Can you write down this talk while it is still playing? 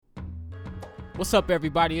What's up,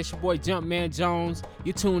 everybody? It's your boy Jumpman Jones.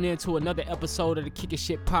 You tune in to another episode of the Kick It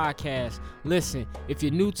Shit podcast. Listen, if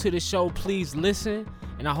you're new to the show, please listen,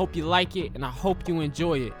 and I hope you like it, and I hope you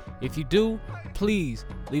enjoy it. If you do, please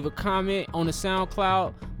leave a comment on the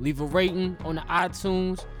SoundCloud, leave a rating on the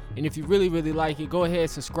iTunes, and if you really, really like it, go ahead,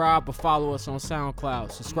 subscribe or follow us on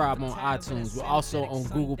SoundCloud. Subscribe on iTunes. We're also on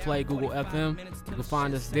Google Play, Google FM. You can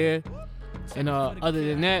find us there. And other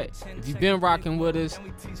than that, if you've been rocking with us,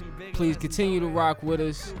 please continue to rock with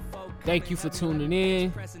us. Thank you for tuning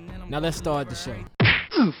in. Now let's start the show.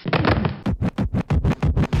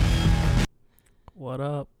 What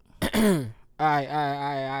up? All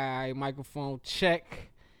right. Microphone check.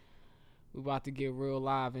 We about to get real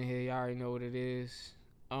live in here. You already know what it is.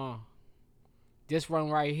 This one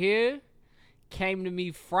right here came to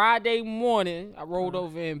me Friday morning. I rolled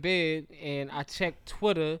over in bed and I checked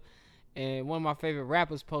Twitter. And one of my favorite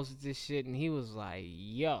rappers posted this shit, and he was like,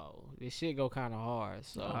 "Yo, this shit go kind of hard."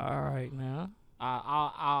 So, all right, now.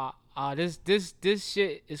 This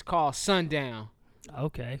shit is called "Sundown."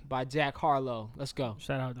 Okay. By Jack Harlow. Let's go.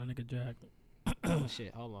 Shout out to nigga Jack. Oh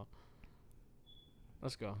shit, hold on.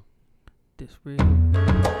 Let's go. This real.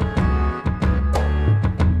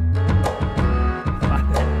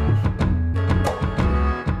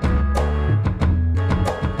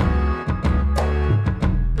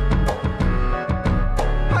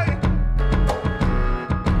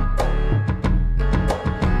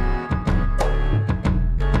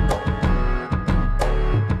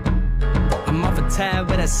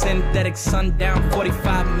 With a synthetic sundown,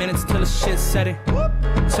 45 minutes till the shit set it.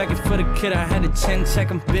 Check it for the kid, I had to chin check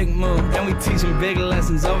him, big move. And we teaching big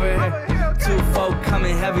lessons over here. 2-4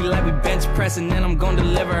 coming heavy like we bench pressing. And I'm gonna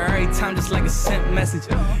deliver every time just like a sent message.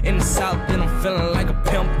 In the south, then I'm feeling like a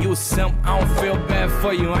pimp. You a simp, I don't feel bad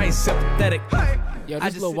for you, I ain't sympathetic. Yo,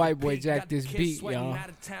 this little white boy jacked this beat, y'all.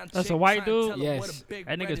 That's a white dude? Yes.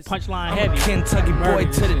 That nigga's punchline heavy. Kentucky boy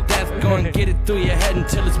to the death, go and get it through your head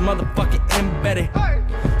until it's motherfucking embedded.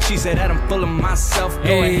 She said that I'm full of myself,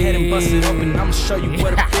 go ahead and bust it open, I'ma show you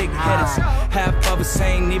what a big head is. Half of us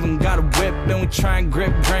ain't even got a whip, and we try and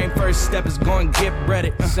grip brain, first step is go and get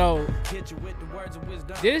ready. So,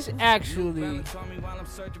 this actually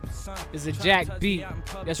is a Jack beat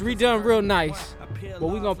that's redone real nice, but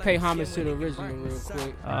we gonna pay homage to the original real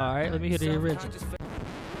quick. Alright, let me hear the original.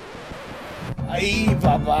 Ahí,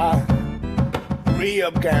 papá.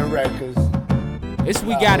 Re-Up Gang Records. This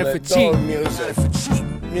we got it for cheap. Music.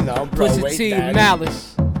 You know, bro, Pusha T,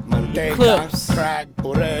 Malice, Clips. Crack,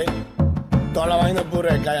 puré. Toda la vaina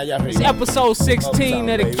puré que hay allá arriba. It's episode 16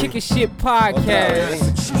 of the Kick It Shit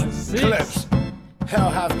podcast. Clips. Hell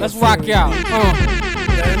have Let's rock out.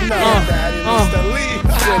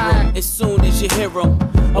 As soon as you hear 'em,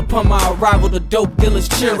 upon my arrival, the dope dealers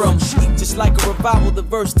cheer 'em. Just like a revival, the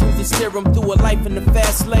verse tunes the serum. Through a life in the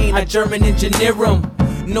fast lane, I German engineer 'em.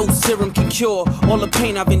 No serum can cure all the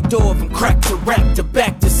pain I've endured. From crack to rap to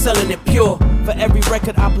back to selling it pure. For every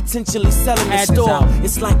record I potentially sell in the store,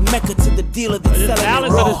 it's like Mecca to the dealer that's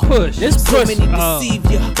selling it raw. This So many deceive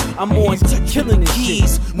ya. I'm on to killing the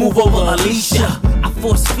keys. Move over, Alicia. I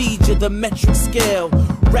force feed you the metric scale.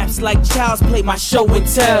 Raps like child's play, my show and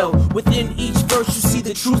tell. Within each verse you see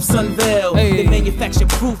the truths unveiled. They manufacture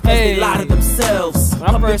proof as they lie to themselves.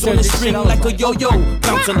 Puppets on the string like a yo-yo,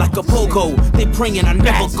 bouncing like a pogo. They praying I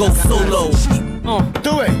never go solo.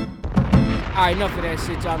 Do it. Alright, enough of that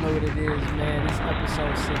shit. Y'all know what it is, man. This is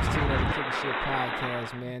episode 16 of the Kick It Shit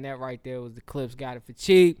podcast, man. That right there was the Clips got it for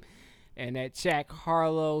cheap. And that Jack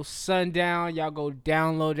Harlow, Sundown. Y'all go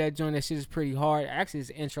download that joint. That shit is pretty hard. Actually, it's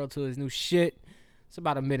an intro to his new shit. It's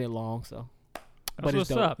about a minute long, so. That's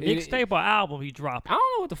what's up. Mixtape or album he dropped? I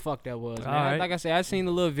don't know what the fuck that was, man. Right. Like I said, I seen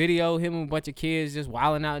the little video, him and a bunch of kids just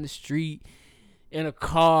wilding out in the street, in a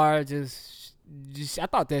car, just I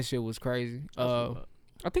thought that shit was crazy.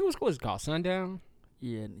 I think it was called Sundown.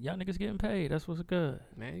 Yeah, y'all niggas getting paid. That's what's good.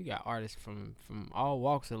 Man, you got artists from all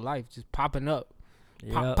walks of life just popping up.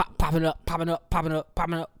 Yeah. Popping up.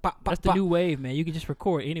 That's the new wave, man. You can just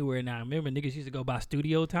record anywhere now. Remember, niggas used to go by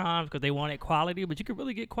studio times because they wanted quality, but you can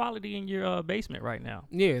really get quality in your basement right now.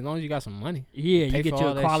 Yeah, as long as you got some money. Yeah, Pay you get for all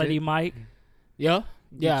your that quality shit. mic. Yeah.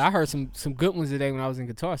 Yeah, I heard some good ones today when I was in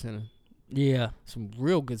Guitar Center. Yeah. Some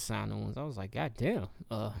real good sounding ones. I was like, God damn.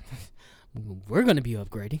 We're going to be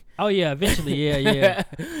upgrading. Oh, yeah, eventually. Yeah.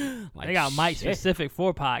 Like, they got mic shit. specific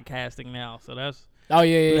for podcasting now, so that's... Oh,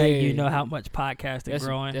 yeah. You know how much podcasting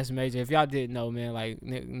growing. That's major. If y'all didn't know, man, like,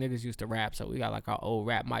 niggas used to rap, so we got, like, our old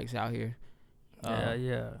rap mics out here.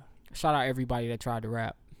 Yeah. Shout out everybody that tried to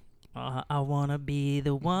rap. I wanna be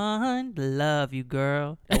the one to love you,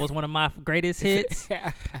 girl. That was one of my greatest hits.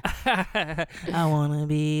 I wanna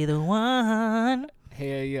be the one son.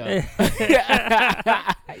 Hell yeah.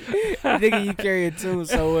 Nigga, you carry a tune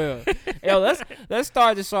so well. Yo, let's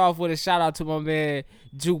start this off with a shout out to my man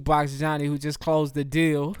Jukebox Johnny, who just closed the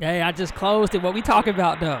deal. Hey, I just closed it. What we talking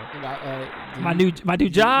about though? My new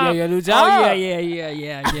job. Yeah, your new job. Oh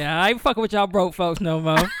yeah. I ain't fucking with y'all broke folks no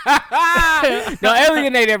more. Don't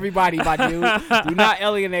alienate everybody, my dude. Do not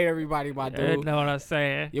alienate everybody, my dude. Know what I'm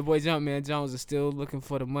saying? Your boy Jumpman Jones is still looking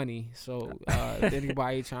for the money. So if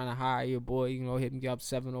anybody trying to hire your boy, hit me up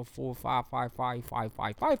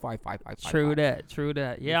 704-555-5555. True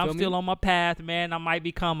that. Yeah, I'm still on my path, man. I might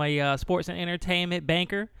become a sports and entertainment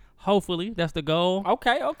banker. Hopefully, that's the goal.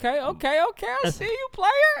 Okay. I see you,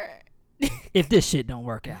 player. If this shit don't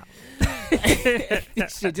work out.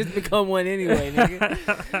 This shit just become one anyway,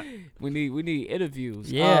 nigga. We need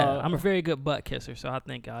interviews. Yeah, I'm a very good butt kisser, so I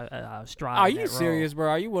think I strive. Are in you that serious, role.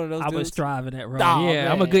 bro? Are you one of those I dudes? would strive in that role. Oh, yeah,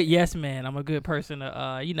 man. I'm a good yes man. I'm a good person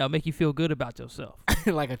to make you feel good about yourself.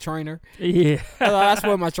 Like a trainer. Yeah. That's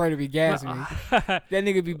where my trainer be gassing me. That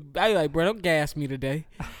nigga be like, bro, don't gas me today.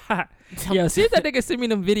 Yo, see if that nigga send me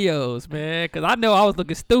them videos, man, because I know I was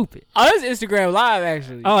looking stupid. Oh, that's Instagram Live,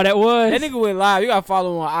 actually. Oh, that was? That nigga went live. You got to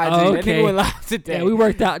follow him on IG. Oh, okay. That nigga went live today. Yeah, we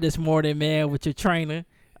worked out this morning, man, with your trainer.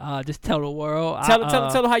 Just tell the world. Tell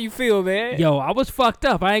him how you feel, man. Yo, I was fucked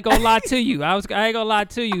up. I ain't gonna lie to you. I ain't gonna lie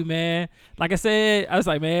to you, man. Like I said, I was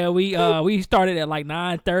like, man, we started at like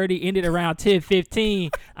 9:30, ended around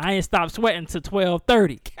 10:15. I ain't stopped sweating till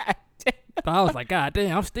 12:30. So I was like, God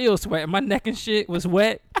damn, I'm still sweating. My neck and shit was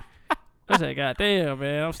wet. I said, God damn,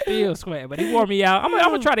 man, I'm still sweating. But he wore me out. I'm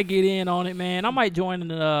gonna try to get in on it, man. I might join in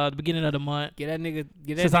the beginning of the month.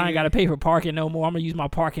 Since I ain't gotta pay for parking no more, I'm gonna use my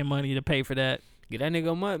parking money to pay for that. Get that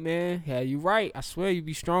nigga a month, man. Yeah, you right. I swear you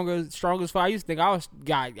be stronger as fuck. I used to think I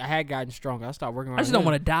had gotten stronger. I started working on it. I just don't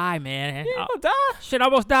want to die, man. You gonna die? Shit, I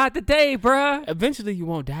almost died today, bruh. Eventually you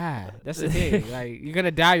won't die. That's the thing. Like, you're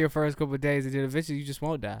gonna die your first couple of days, and then eventually you just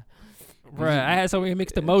won't die. Bruh, I had so many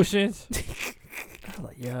mixed emotions. I was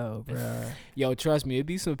like, yo, bruh. Yo, trust me, it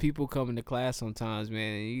be some people coming to class sometimes,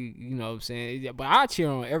 man. And you know what I'm saying? But I cheer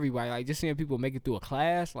on everybody. Like, just seeing people make it through a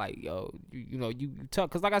class, like, yo, you tough.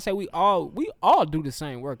 Because like I said, we all do the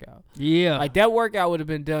same workout. Yeah. Like, that workout would have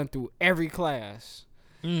been done through every class.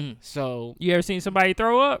 So. You ever seen somebody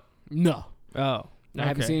throw up? No. Oh. I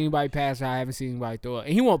haven't seen anybody pass out. I haven't seen anybody throw up.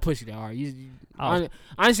 And he won't push it that hard.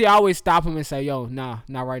 Honestly, I always stop him and say, yo, nah,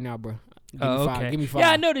 not right now, bro. Give me 5.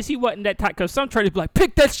 Yeah, I noticed he wasn't that tight because some trainers be like,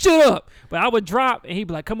 pick that shit up. But I would drop and he'd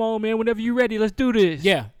be like, come on, man, whenever you ready, let's do this.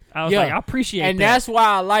 Yeah. I was like, I appreciate that. And that's why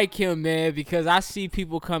I like him, man, because I see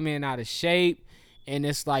people come in out of shape and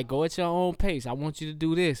it's like, go at your own pace. I want you to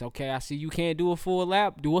do this. Okay, I see you can't do a full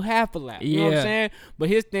lap. Do a half a lap. You know what I'm saying? But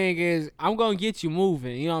his thing is, I'm going to get you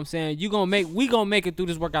moving. You know what I'm saying? We going to make it through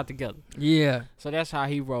this workout together. Yeah. So that's how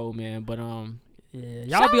he rolled, man. But, yeah,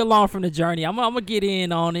 y'all be along from the journey. I'm gonna get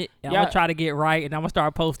in on it. I'm gonna try to get right, and I'm gonna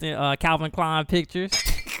start posting Calvin Klein pictures.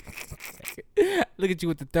 Look at you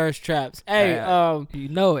with the thirst traps. Hey, you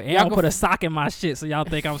know it. And I'm gonna put a sock in my shit so y'all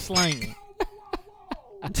think I'm slanging.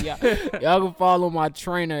 Y'all can follow my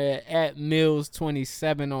trainer at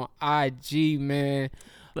Mills27 on IG, man.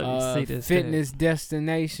 Let me see this. Fitness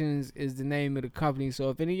Destinations is the name of the company.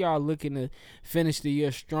 So if any of y'all looking to finish the year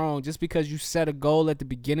strong, just because you set a goal at the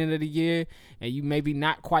beginning of the year and you maybe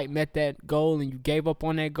not quite met that goal and you gave up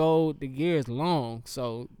on that goal, the year is long.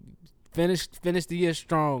 So finish the year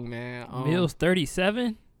strong, man. Mills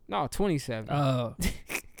 37? No, 27.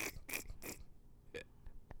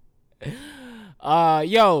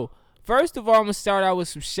 Yo. First of all, I'm going to start out with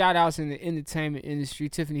some shout-outs in the entertainment industry.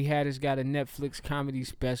 Tiffany Haddish got a Netflix comedy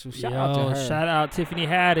special. Shout out to her. Shout out Tiffany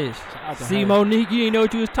Haddish. See, Monique, you ain't know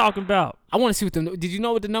what you was talking about. I want to see what did you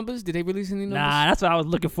know what the numbers? Did they release any numbers? Nah, that's what I was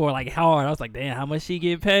looking for, like, hard. I was like, damn, how much she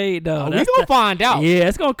get paid, though? We going to find out. Yeah,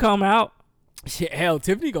 it's going to come out. Shit, hell,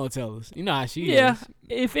 Tiffany going to tell us. You know how she is. Yeah,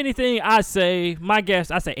 if anything, I say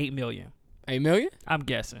 8 million. 8 million? I'm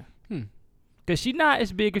guessing. Because she's not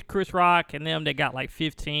as big as Chris Rock and them that got like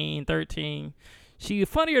 15, 13. She's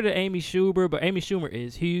funnier than Amy Schumer, but Amy Schumer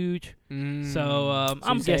is huge. So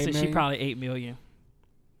I'm guessing she probably 8 million.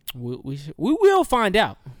 We will find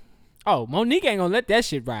out. Oh, Monique ain't gonna let that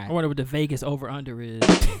shit ride. I wonder what the Vegas over/under is.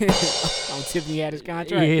 On Tiffany Haddish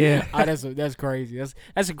contract. Yeah. Oh, that's crazy.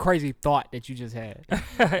 That's a crazy thought that you just had. That's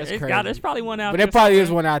crazy. There's probably one out but there. But there probably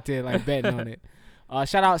is one out there like betting on it.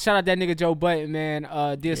 Shout out that nigga Joe Budden, man.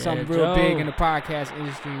 Did something real Joe. big in the podcast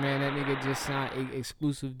industry, man. That nigga just signed an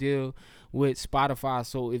exclusive deal with Spotify.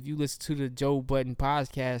 So if you listen to the Joe Budden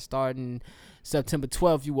podcast starting September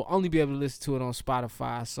 12th, you will only be able to listen to it on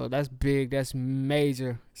Spotify. So that's big. That's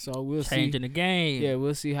major. So we'll Changing see. the game. Yeah,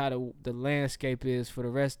 we'll see how the landscape is for the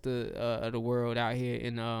rest of the world out here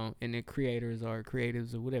in the creators or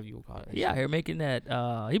creatives or whatever you want to call it. He out here making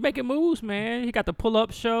that. He making moves, man. He got the pull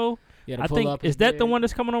up show. Yeah, the I pull think up is that the big. one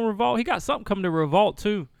that's coming on Revolt? He got something coming to Revolt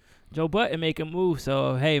too. Joe Budden making moves.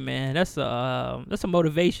 So hey, man, that's a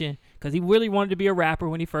motivation because he really wanted to be a rapper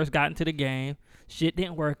when he first got into the game. Shit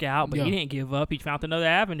didn't work out, but Yeah. he didn't give up. He found another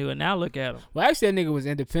avenue, and now look at him. Well, actually, that nigga was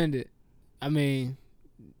independent. I mean,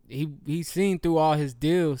 he seen through all his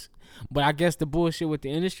deals. But I guess the bullshit with the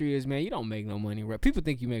industry is, man, you don't make no money. People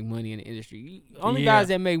think you make money in the industry. Only Yeah. guys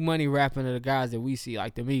that make money rapping are the guys that we see,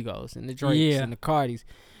 like the Migos and the Drakes Yeah. and the Cardis.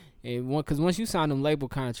 And because once you sign them label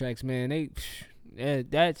contracts, man,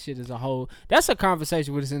 that shit is a whole. That's a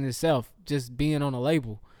conversation within itself. Just being on a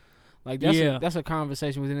label, like that's a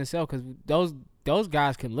conversation within itself. Because those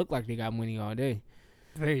guys can look like they got money all day.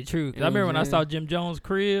 Very true. 'Cause You know I remember what when I I'm saw saying? Jim Jones'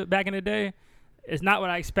 crib back in the day. It's not what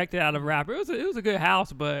I expected out of a rapper. It was a good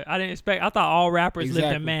house, but I didn't expect. I thought all rappers lived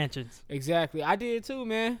Exactly. in mansions. Exactly, I did too,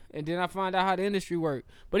 man. And then I find out how the industry worked.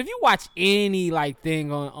 But if you watch any like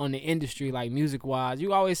thing on the industry, like music wise,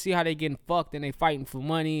 you always see how they getting fucked and they fighting for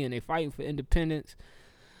money and they fighting for independence.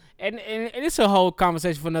 And it's a whole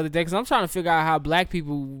conversation for another day because I'm trying to figure out how black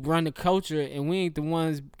people run the culture and we ain't the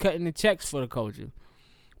ones cutting the checks for the culture.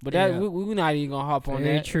 But that Yeah. we're not even gonna hop on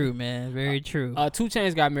Very that. true, man. Very true. 2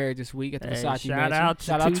 Chainz got married this week at the Hey, Versace shout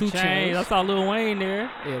mansion. out to 2 Chainz. I saw Lil Wayne there.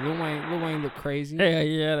 Yeah, Lil Wayne look crazy.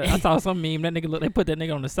 Yeah. I saw some meme. That nigga they put that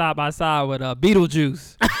nigga on the side by side with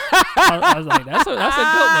Beetlejuice. I was like, that's a good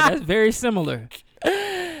one. That's very similar.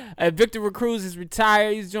 Victor Cruz is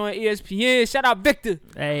retired. He's joined ESPN. Shout out Victor.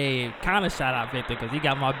 Hey, kind of shout out Victor because he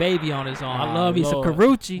got my baby on his own. I Oh, love me some Lord.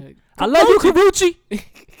 Karuchi. I love you, Karuchi.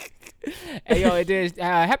 Hey, yo, it is.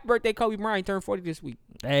 Happy birthday, Kobe Bryant. Turned 40 this week.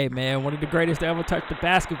 Hey, man, one of the greatest to ever touch the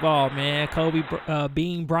basketball, man. Kobe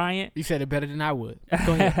Bean Bryant. You said it better than I would.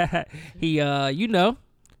 Go ahead. He,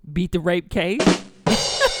 beat the rape case.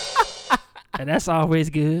 And that's always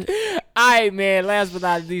good. All right, man. Last but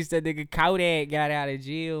not least, that nigga Kodak got out of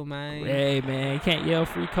jail, man. Hey, man, you can't yell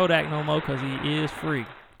free Kodak no more because he is free.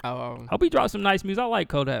 Hope he dropped some nice music. I like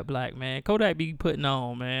Kodak Black, man. Kodak be putting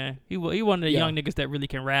on, man. He one of the young niggas that really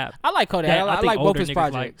can rap. I like Kodak. Yeah, I I think like both older his niggas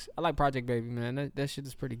projects. I like Project Baby, man. That shit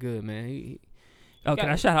is pretty good, man. Oh, can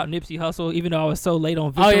I shout out Nipsey Hussle? Even though I was so late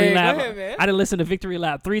on Oh, Victory yeah, Lap, go ahead, man. I done listened to Victory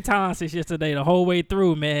Lap 3 times since yesterday, the whole way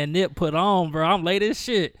through, man. Nip put on, bro. I'm late as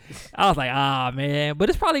shit. I was like, man. But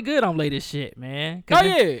it's probably good I'm late as shit, man. Oh,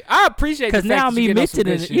 yeah. I appreciate the Because fact now that you me get on some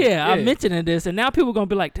mentioning good it, shit. I'm mentioning this, and now people going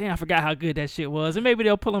to be like, damn, I forgot how good that shit was. And maybe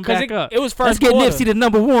they'll pull him back up. It was Let's first get quarter. Nipsey to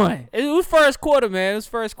number 1. It was first quarter, man. It was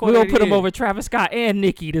first quarter. We're going of to the put him year. over Travis Scott and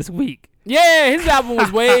Nicki this week. Yeah, his album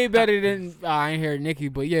was way better than I ain't heard Nicki,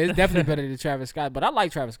 but yeah, it's definitely better than Travis Scott. But I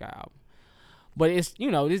like Travis Scott album. But it's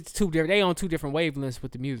it's 2 different. They on 2 different wavelengths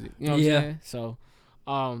with the music. You know what I'm saying? So,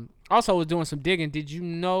 also was doing some digging. Did you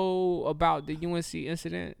know about the UNC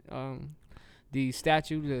incident? The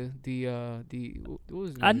statue, what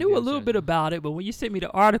was the I name knew a of the little bit statue? about it, but when you sent me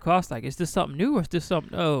the article, I was like, is this something new or is this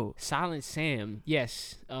something old? Silent Sam,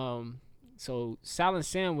 yes. So Silent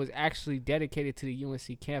Sam was actually dedicated to the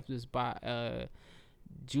UNC campus by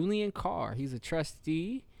Julian Carr. He's a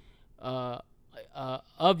trustee of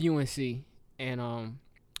UNC, and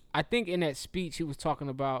I think in that speech he was talking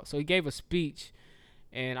about. So he gave a speech,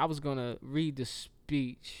 and I was gonna read the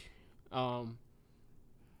speech, and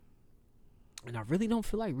I really don't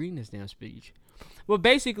feel like reading this damn speech. Well,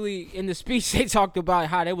 basically in the speech they talked about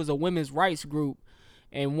how there was a women's rights group,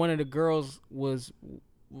 and one of the girls was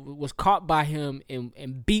caught by him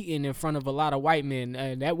and beaten in front of a lot of white men.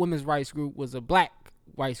 And that women's rights group was a black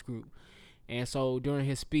rights group. And so during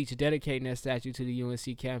his speech dedicating that statue to the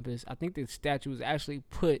UNC campus, I think the statue was actually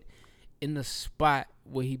put in the spot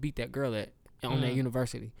where he beat that girl at on that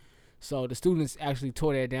university. So the students actually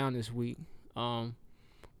tore that down this week.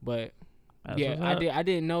 But That's yeah, what's I up.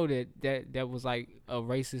 didn't know that was like a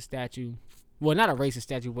racist statue. Well, not a racist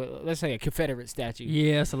statue, but let's say a Confederate statue.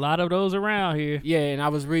 Yeah, it's a lot of those around here. Yeah, and I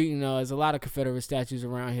was reading, there's a lot of Confederate statues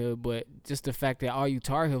around here, but just the fact that all you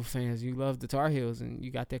Tar Heel fans, you love the Tar Heels, and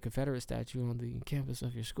you got that Confederate statue on the campus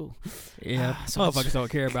of your school. Yeah, So motherfuckers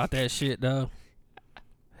don't care about that shit, though.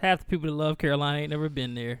 Half the people that love Carolina ain't never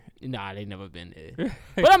been there. Nah, they never been there.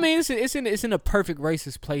 But I mean, it's in a perfect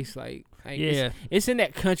racist place. Like, Like, Yeah. it's in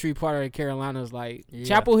that country part of the Carolinas, like Yeah.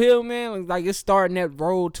 Chapel Hill, man. Like it's starting that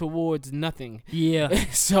road towards nothing. Yeah.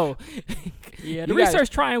 So, Yeah. you The gotta- research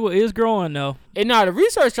triangle is growing though. And no, the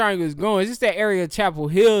research triangle is growing. It's just that area of Chapel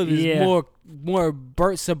Hill is Yeah. more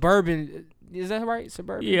suburban. Is that right?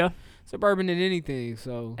 Suburban. Yeah. Suburban than anything.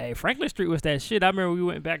 So Hey, Franklin Street was that shit. I remember we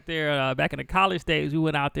went back there back in the college days. We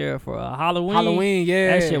went out there for Halloween. Halloween,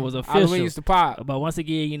 yeah, That shit was official. Halloween used to pop. But once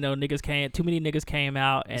again, too many niggas came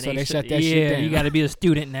out, and So they shut that shit down. You got to be a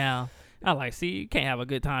student now. I like, see, you can't have a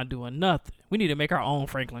good time doing nothing. We need to make our own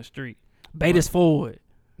Franklin Street. Betas forward.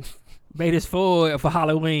 Betas forward for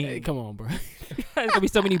Halloween. Hey, come on, bro. There's gonna be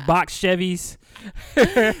so many box Chevys.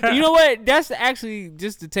 You know what? That's actually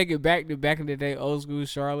just to take it back in the day, old school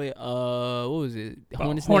Charlotte. What was it?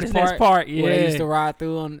 Hornets Nest Park. Yeah. Where they used to ride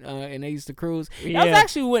through on, and they used to cruise. That was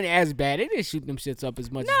actually wasn't as bad. They didn't shoot them shits up as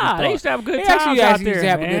much. as we Nah, they thought. used to have a good They time actually out used there, to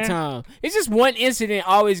have man. a good time. It's just one incident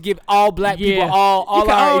always give all black people Yeah. all You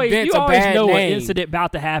can our always, events you a always bad know name. an incident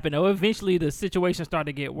about to happen. Though eventually the situation started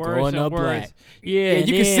to get worse Growing and up worse. black. Yeah, Yeah, and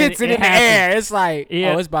you can then sense it in the happened. air. It's like,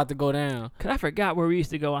 Yeah. oh, it's about to go down. Cause I forgot where we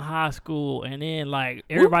used to go in high school, and then like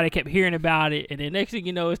everybody kept hearing about it, and then next thing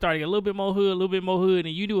you know, it started getting a little bit more hood,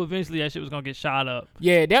 and you knew eventually that shit was gonna get shot up.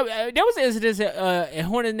 Yeah, that was an incident at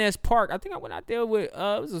Hornet Nest Park. I think I went out there with it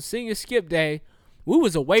was a senior skip day. We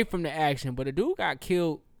was away from the action, but a dude got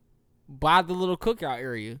killed by the little cookout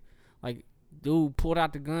area. Like, dude pulled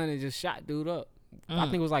out the gun and just shot dude up. I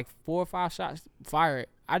think it was like 4 or 5 shots fired.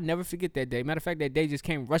 I'd never forget that day. Matter of fact, that day just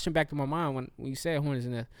came rushing back to my mind when you said Hornets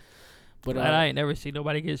Nest. But I ain't never seen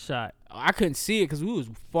nobody get shot. I couldn't see it because we was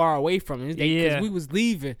far away from it. Yeah. Because we was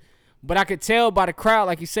leaving. But I could tell by the crowd,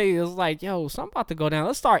 like you say, it was like, yo, something about to go down.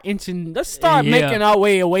 Let's start Yeah. making our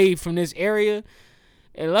way away from this area.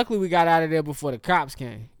 And luckily we got out of there before the cops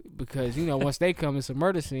came. Because, once they come, it's a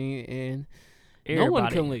murder scene and no one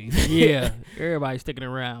can leave. Yeah, everybody's sticking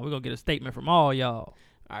around. We're gonna get a statement from all y'all.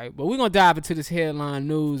 All right, but we're going to dive into this headline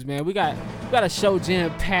news, man. We got a show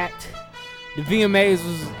jam-packed. The VMAs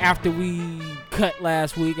was after we cut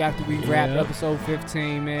last week, after we wrapped episode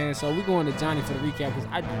 15, man. So we're going to Johnny for the recap because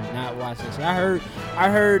I did not watch that shit. I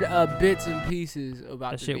heard bits and pieces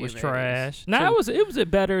about That the shit was VMAs. trash. Now it was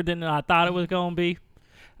better than I thought it was gonna be.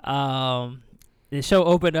 The show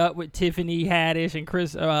opened up with Tiffany Haddish and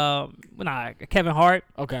Kevin Hart.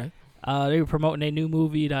 Okay. They were promoting their new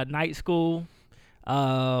movie, The Night School.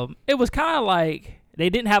 It was kind of like they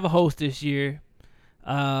didn't have a host this year.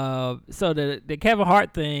 So the Kevin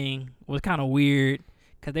Hart thing was kind of weird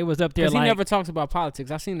because they was up there Because like he never talks about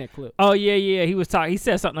politics. I seen that clip. oh yeah he was talking. He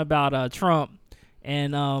said something about Trump,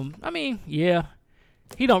 and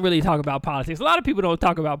he don't really talk about politics. A lot of people don't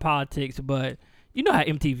talk about politics, but you know how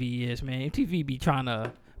MTV is, man. MTV be trying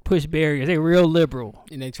to push barriers. They real liberal.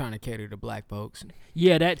 And they trying to cater to black folks.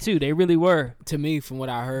 Yeah, that too. They really were. To me, from what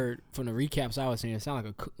I heard from the recaps I was hearing, it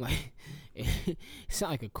sounded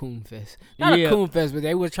like a coon fest. Not a coon fest, but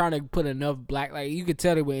they were trying to put enough black. Like you could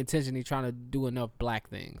tell they were intentionally trying to do enough black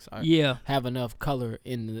things. Or have enough color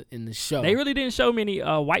in the show. They really didn't show many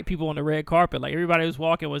white people on the red carpet. Like everybody was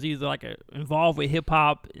walking was either like involved with hip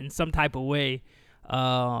hop in some type of way.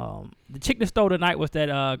 The chick that stole the night was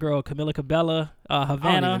that girl Camila Cabella, Havana.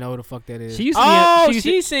 I don't even know who the fuck that is. She used to be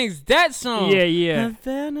she sings that song. Yeah.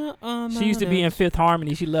 Havana, She used to be in Fifth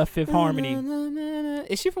Harmony. She left Fifth Harmony.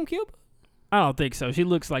 Is she from Cuba? I don't think so. She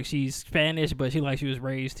looks like she's Spanish, but she was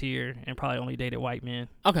raised here and probably only dated white men.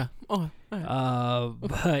 Okay. Oh. Right.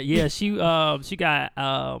 But yeah, she got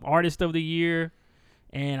Artist of the Year,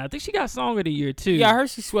 and I think she got Song of the Year too. Yeah, I heard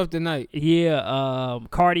she swept the night. Yeah,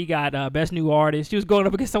 Cardi got Best New Artist. She was going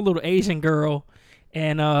up against some little Asian girl,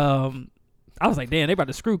 and I was like, damn, they about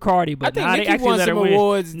to screw Cardi, but I think nah, Nicki they actually won let her some win.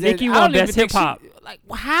 awards. Nicki I won don't even Best think Hip Hop. Like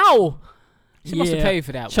how? She must have Yeah. paid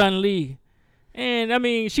for that one. Chun Li, and I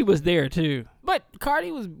mean she was there too. But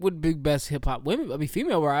Cardi would be best hip hop women. I mean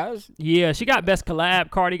female wise. Yeah, she got Best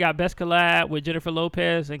Collab. Cardi got Best Collab with Jennifer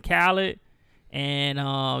Lopez and Khaled,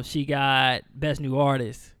 and she got Best New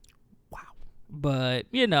Artist. Wow. But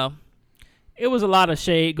it was a lot of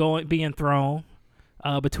shade being thrown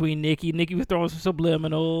between Nicki. Nicki was throwing some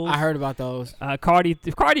subliminals. I heard about those. Cardi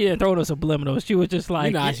didn't throw no subliminals. She was just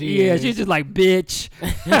like, how she is. she's just like, bitch.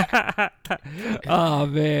 Oh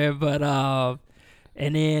man, but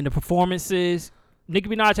and then the performances. Nicki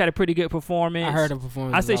Minaj had a pretty good performance. I heard her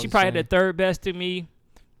performance. I say she probably had the third best to me.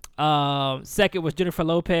 Second was Jennifer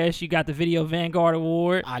Lopez. She got the Video Vanguard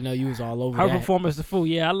Award. I know you was all over Her that. performance was full.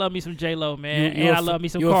 Yeah, I love me some J-Lo, man. You and I love me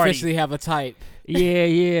some you Cardi. officially have a type.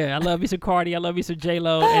 Yeah. I love me some Cardi. I love me some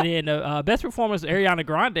J-Lo. And then the best performance, Ariana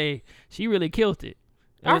Grande. She really killed it.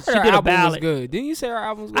 I heard She her did a album was ballad. good. Didn't you say her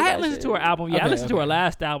album was good? I hadn't listened to her album yet. I Okay, listened to her okay.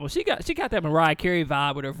 last album. She got that Mariah Carey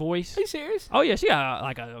vibe with her voice. Are you serious? Oh yeah, she got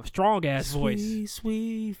like a strong ass voice. Sweet,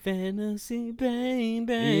 sweet fantasy,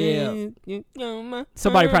 baby. Yeah.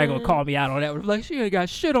 Somebody probably gonna call me out on that. Like she ain't got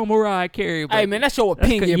shit on Mariah Carey. But Hey man, that's your that's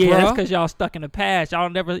opinion, yeah, bro. that's because y'all stuck in the past. Y'all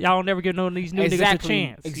never give none of these new niggas a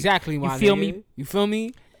chance. Exactly, You my feel nigga. me? You feel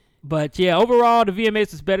me? But yeah, overall the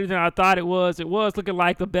VMAs was better than I thought it was. It was looking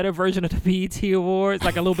like the better version of the BET Awards,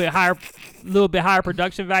 like a little bit higher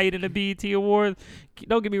production value than the BET Awards.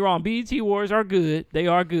 Don't get me wrong, BET Awards are good. They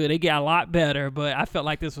are good. They get a lot better, but I felt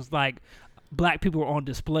like this was like black people were on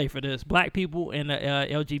display for this. Black people and the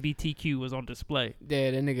LGBTQ was on display.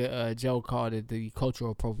 Yeah, that nigga Joe called it the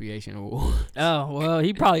Cultural Appropriation Award. Oh, well,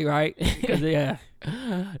 he probably right. 'Cause, yeah.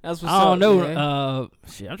 That's what's I don't up, know. man.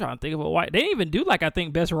 Shit, I'm trying to think of a white. They didn't even do like I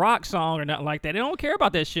think best rock song or nothing like that. They don't care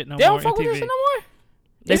about that shit no They more. don't fuck with MTV. this shit no more?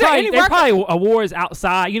 They Is there any rock- probably awards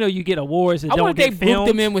outside. You know, you get awards that I don't want get they group filmed.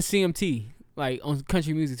 them in with CMT, like on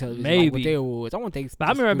country music television. Like, Maybe. with their awards. I want they. But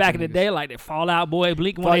I remember back in the day, like the Fall Out Boy,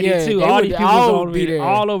 Blink Oh, yeah, 182, they all would these people all was on be there, there.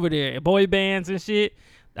 all over there, boy bands and shit.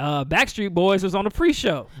 Backstreet Boys was on the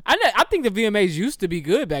pre-show. I think the VMAs used to be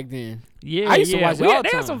good back then. Yeah, I used to watch it all the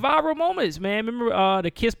They had time. some viral moments, man. Remember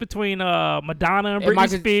the kiss between Madonna and Britney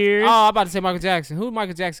Michael- Spears? Oh, I'm about to say Michael Jackson. Who did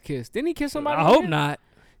Michael Jackson kiss? Didn't he kiss somebody? I in hope there? not.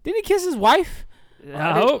 Didn't he kiss his wife?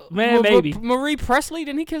 I hope, man, maybe. Marie Presley,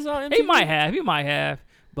 didn't he kiss her on MTV? He might have.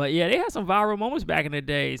 But yeah, they had some viral moments back in the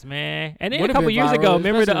days, man. And then Would've a couple been years viral, ago,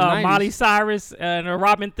 remember the especially in the 90s. Miley Cyrus and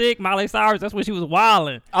Robin Thicke? Miley Cyrus, that's when she was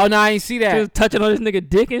wilding. Oh, no, I ain't see She that. was touching on this nigga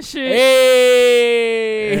dick and shit.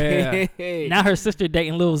 Hey. Now her sister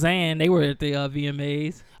dating Lil Xan. They were at the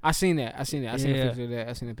VMAs. I seen that. I seen a Yeah. picture of that.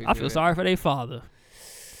 I seen a picture I of feel that. sorry for their father.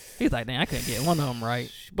 He's like, damn, I couldn't get one of them right.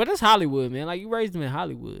 But that's Hollywood, man. Like, you raised them in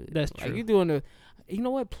Hollywood. That's Like, true. you doing the... You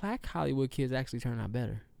know what? Black Hollywood kids actually turn out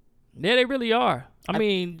better. Yeah, they really are. I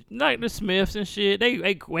mean, like the Smiths and shit.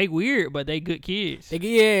 They weird, but they good kids.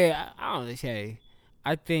 Yeah, I don't know. Hey,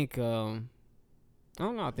 I think... I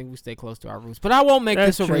don't know. I think we stay close to our roots. But I won't make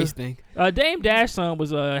That's this a true. race thing. Dame Dash's son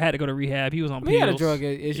was had to go to rehab. He was on I mean, he pills. had a drug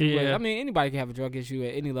issue. But, Yeah. I mean, anybody can have a drug issue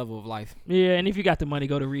at any level of life. Yeah, and if you got the money,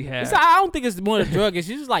 go to rehab. I don't think it's more the drug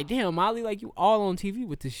issue. It's just like, damn, Molly, like, you all on TV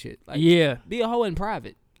with this shit. Like, Yeah. be a hoe in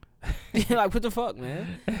private. Like, what the fuck,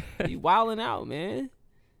 man? You wilding out, man.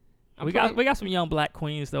 We got some young black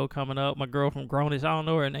queens though coming up. My girl from Grownish, I don't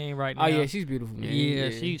know her name right now. Oh, yeah, she's beautiful, man. Yeah,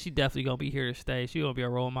 she definitely gonna be here to stay. She gonna be a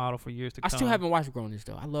role model for years to I come. still haven't watched Grownish,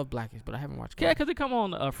 though. I love Blackish, but I haven't watched Yeah, Grownish. because it come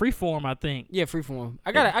on Freeform, I think. Yeah, Freeform.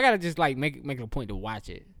 I gotta just, like, make it a point to watch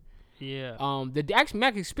it. Yeah.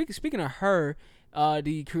 Actually, speaking of her,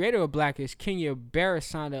 the creator of Blackish, Kenya Barris,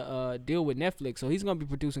 signed a deal with Netflix, so he's gonna be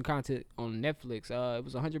producing content on Netflix. It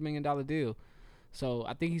was $100 million deal, so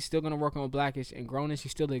I think he's still gonna work on Blackish and Grownish.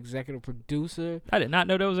 He's still the executive producer. I did not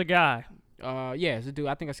know there was a guy. Yeah, it's a dude.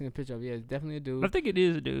 I think I seen a picture of it. Yeah, it's definitely a dude. I think it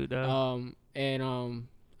is a dude though.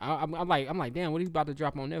 I'm like, damn, what he's about to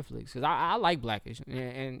drop on Netflix? Because I like Blackish,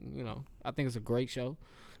 and you know, I think it's a great show.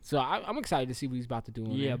 So I'm excited to see what he's about to do.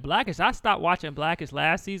 On Yeah, there. Blackish. I stopped watching Blackish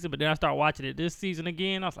last season, but then I started watching it this season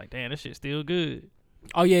again. I was like, damn, this shit's still good.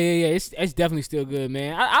 Oh yeah. It's definitely still good,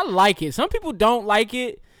 man. I like it. Some people don't like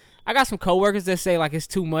it. I got some coworkers that say like it's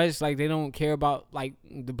too much, like they don't care about like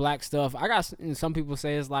the black stuff. I got some people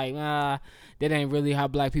say it's like, that ain't really how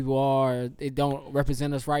black people are. It don't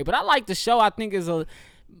represent us right. But I like the show. I think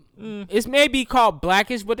it's maybe called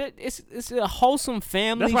Blackish, but it's a wholesome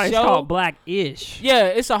family That's why show. it's called Black-ish. Yeah,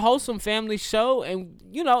 it's a wholesome family show, and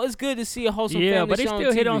you know it's good to see a wholesome Yeah, family but they show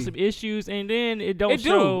still hit on TV. some issues, and then it don't It do.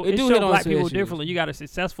 show It do show hit on black some people issues. differently. You got a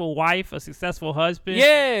successful wife, a successful husband.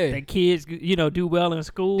 Yeah, The kids, do well in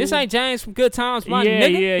school. this ain't James from Good Times, my yeah,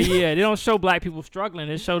 nigga. yeah. They don't show black people struggling.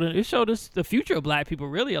 It showed us the future of black people.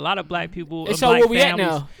 Really, a lot of black people. It of show black where we at families.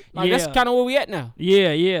 now. Like yeah. that's kind of where we at now.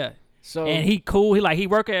 Yeah. So And he cool. He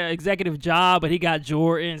work at an executive job, but he got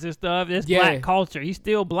Jordans and stuff. That's Yeah. black culture. He's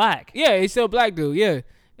still black. yeah, he's still a black dude. Yeah,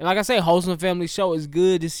 and like I say, wholesome family show is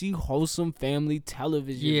good to see wholesome family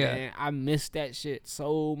television. Yeah. Man. I miss that shit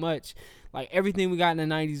so much. Like everything we got in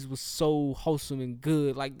the 90s was so wholesome and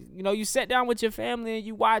good. Like, you sat down with your family and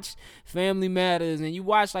you watch Family Matters and you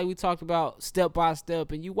watch, like we talked about, Step by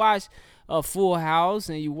Step, and you watch Full House,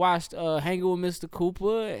 and you watched Hanging with Mr.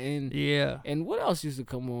 Cooper, and Yeah. and what else used to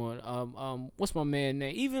come on? What's my man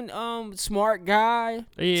name? Even Smart Guy,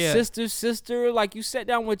 Yeah. Sister. Like you sat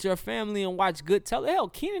down with your family and watched good television. Hell,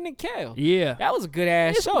 Kenan and Kel. Yeah. That was a good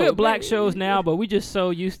ass It's show. good black man. shows now, but we just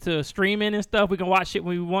so used to streaming and stuff. We can watch shit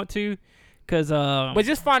when we want to, cause But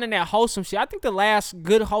just finding that wholesome shit. I think the last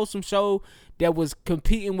good wholesome show that was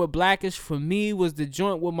competing with Blackish for me was the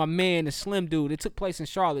joint with my man, the Slim dude. It took place in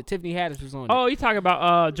Charlotte. Tiffany Haddish was on it. Oh, you talking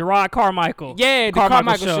about Gerard Carmichael? Yeah, the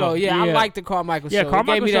Carmichael show. Yeah, I like the Carmichael show. Yeah,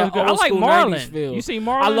 Carmichael show. I like Marlon. You see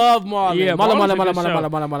Marlon? I love Marlon. Yeah,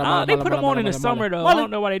 Marlon. They put him on in the summer though. I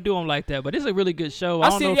don't know why they do him like that, but it's a really good show. I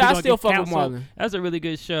still fuck with Marlon. That's a really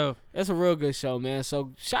good show. That's a real good show, man.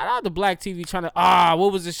 So shout out to Black TV trying to.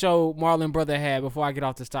 What was the show Marlon Brother had before I get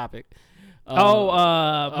off this topic?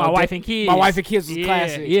 My Wife and Kids. My Wife and Kids was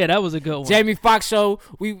classic. Yeah, that was a good one. Jamie Foxx show.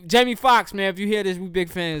 Jamie Foxx, man. If you hear this, we big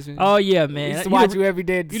fans. Man. Oh yeah, man. We used to watch you every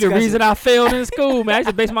day. You the reason I failed in school, man. I used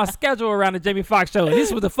to base my schedule around the Jamie Foxx show. And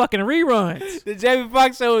this was the fucking reruns. The Jamie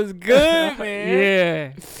Foxx show is good, man.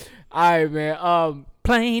 Yeah. All right, man.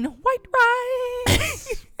 Plain white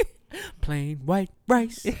rice. Plain white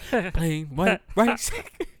rice. Plain white rice.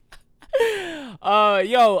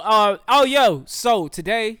 So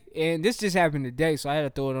today, and this just happened today, so I had to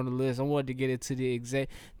throw it on the list. I wanted to get into the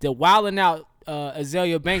Wildin' Out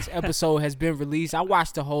Azalea Banks episode has been released. I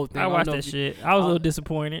watched the whole thing. I watched that shit. I was a little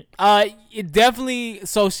disappointed. It definitely.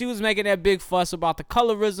 So she was making that big fuss about the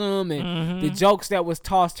colorism and the jokes that was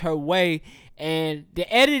tossed her way, and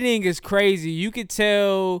the editing is crazy. You could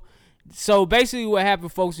tell. So basically what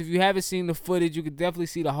happened, folks, if you haven't seen the footage, you can definitely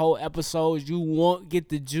see the whole episode. You won't get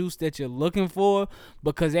the juice that you're looking for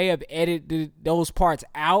because they have edited those parts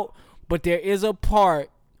out. But there is a part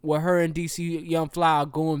where her and DC Young Fly are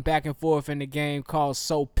going back and forth in the game called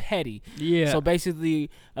So Petty. Yeah. So basically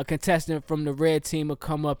a contestant from the red team will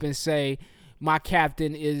come up and say, my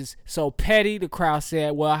captain is so petty. The crowd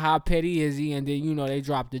said, well, how petty is he? And then, they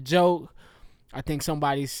dropped the joke. I think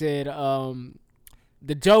somebody said,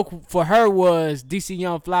 the joke for her was DC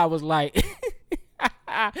Young Fly was like,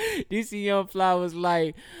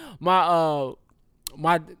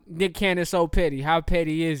 my Nick Cannon so petty. How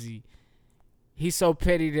petty is he? He's so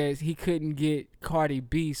petty that he couldn't get Cardi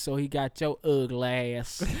B, so he got your ugly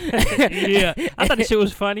ass. Yeah, I thought the shit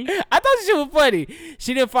was funny. I thought the shit was funny.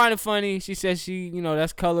 She didn't find it funny. She said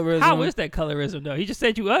that's colorism. How is that colorism though? He just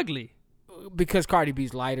said you ugly. Because Cardi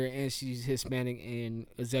B's lighter and she's Hispanic and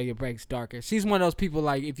Azalea Banks darker. She's one of those people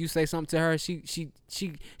like if you say something to her, she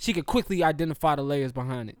could quickly identify the layers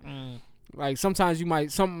behind it. Like sometimes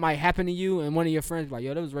something might happen to you and one of your friends be like,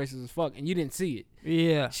 yo, that was racist as fuck, and you didn't see it.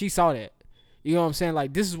 Yeah, she saw that. You know what I'm saying?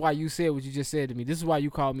 Like, this is why you said what you just said to me. This is why you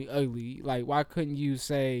called me ugly. Like, why couldn't you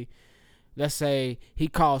say, let's say he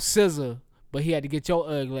called SZA, but he had to get your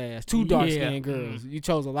ugly ass. Two dark-skinned girls. You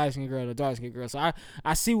chose a light-skinned girl and a dark-skinned girl. So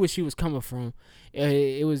I see where she was coming from.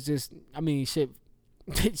 It was just, I mean, shit.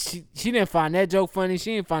 She didn't find that joke funny.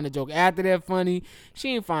 She didn't find the joke after that funny.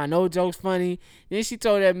 She didn't find no jokes funny. Then she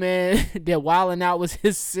told that man that Wildin' Out was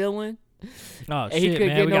his ceiling. Oh, shit,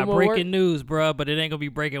 man. We got breaking news, bro, but it ain't going to be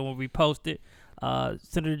breaking when we post it.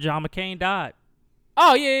 Senator John McCain died.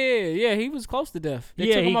 Oh, yeah. He was close to death.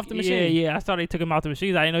 They took him off the machine. Yeah. I thought they took him off the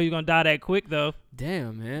machines. I didn't know he was going to die that quick, though.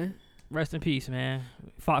 Damn, man. Rest in peace, man.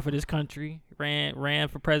 Fought for this country. Ran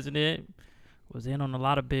for president. Was in on a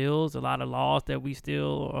lot of bills, a lot of laws that we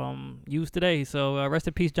still use today. So rest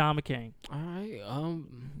in peace, John McCain. All right.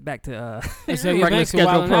 Back to regular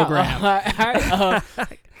schedule program. All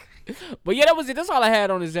right. But yeah, that was it. That's all I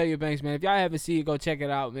had on Azalea Banks, man. If y'all haven't seen it, go check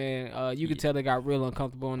it out, man. You can tell they got real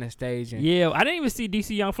uncomfortable on that stage. And yeah, I didn't even see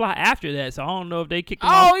DC Young Fly after that, so I don't know if they kicked him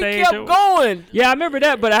off stage. Oh, he kept going. Yeah, I remember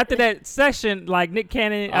that, but after that session, like Nick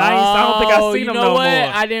Cannon, I don't think I seen him no more.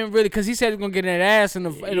 I didn't really, because he said he was going to get in that ass in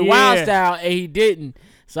the wild style, and he didn't.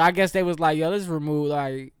 So I guess they was like, yo, let's remove,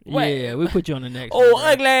 like, what? Yeah, we put you on the next one.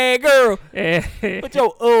 Ugly girl. Yeah. Put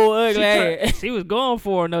your ugly ass. She was going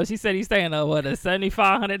for it, though. She said he's staying in a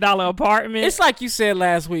 $7,500 apartment. It's like you said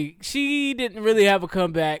last week. She didn't really have a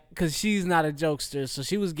comeback because she's not a jokester, so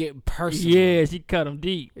she was getting personal. Yeah, she cut him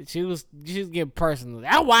deep. She was getting personal.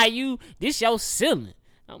 That's why this your ceiling.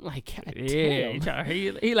 I'm like, God damn. Yeah,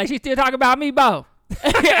 he like, she still talking about me, Bo. Boy,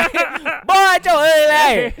 your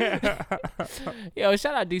ugly. Yo,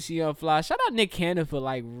 shout out DC Young Fly. Shout out Nick Cannon for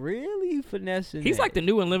like really finessing. He's like the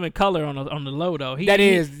new and living color on the low though. He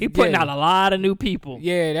putting out a lot of new people.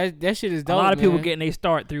 Yeah, that shit is dope. A lot of people getting their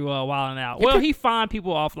start through Wildin' Out. He find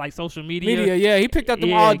people off like social media. Yeah, he picked up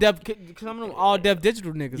them some of them all deaf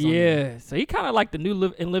digital niggas. Yeah, so he kind of like the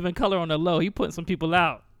new and living color on the low. He putting some people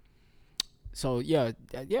out. So yeah,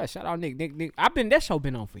 shout out Nick. That show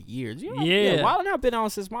been on for years. You know? Yeah. Wildin' Out been on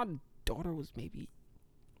since my daughter was maybe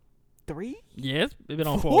 3. Yeah, it's been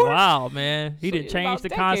on for a while, man. He didn't change the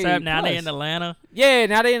concept. Now they in Atlanta. Yeah,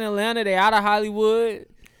 now they in Atlanta. They out of Hollywood.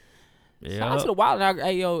 Yeah. Shout out to the Wildin' Out.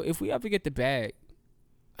 Hey yo, if we ever get the bag,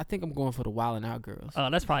 I think I'm going for the Wild 'N Out Girls. Oh,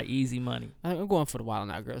 that's probably easy money. I'm going for the Wild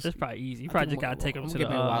 'N Out Girls. That's probably easy. You probably just gotta take them to the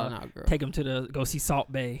Wild 'N Out Girl. take them to the go see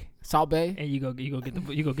Salt Bay, Salt Bay. and you go get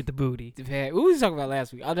the booty. What was we talking about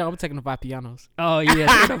last week? I'm taking the Vapianos. Oh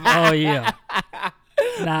yeah, oh yeah.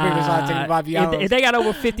 Vapianos. If they got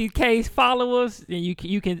over 50K followers, then you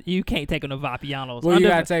can't take them to Vapianos. Well, you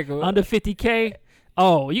gotta take them under 50K.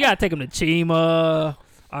 Oh, you gotta take them to Chima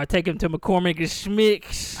or take them to McCormick and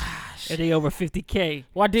Schmick's. If they over 50K.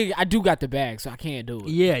 Well, I do got the bag, so I can't do it.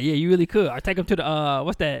 Yeah, you really could. Or take them to the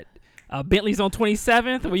what's that? Bentley's on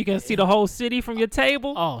 27th, where you can see the whole city from your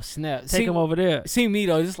table. Oh snap! Take them over there. See me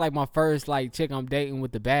though, this is like my first like chick I'm dating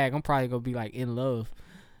with the bag. I'm probably gonna be like in love.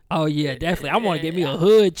 Oh yeah, definitely. I want to get me a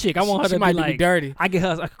hood chick. I want her she to might be like dirty. I get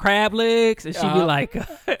her crab legs, and she be like,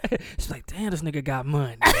 she's like, damn, this nigga got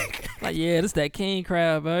money. Like, yeah, this that king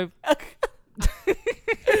crab, babe.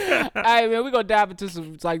 All right, man, we're gonna dive into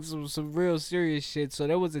some real serious shit. So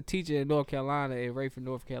there was a teacher in North Carolina, in Rayford,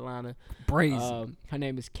 North Carolina. Brazy. Her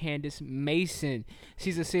name is Candace Mason.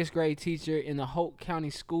 She's a 6th grade teacher in the Holt County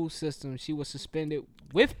school system. She was suspended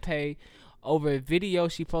with pay over a video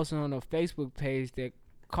she posted on her Facebook page that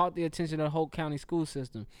caught the attention of the Holt County school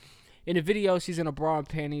system. In the video, she's in a bra and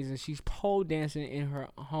panties, and she's pole dancing in her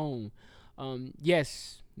home.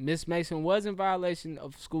 Yes, Miss Mason was in violation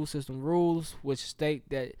of school system rules, which state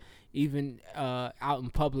that even out in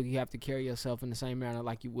public, you have to carry yourself in the same manner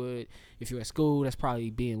like you would if you're at school. That's probably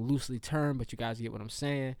being loosely termed, but you guys get what I'm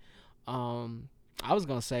saying. I was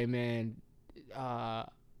gonna say, man,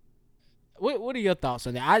 what are your thoughts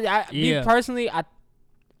on that? Me personally,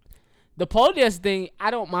 the pole dance thing, I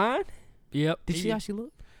don't mind. Yep. Did you see how she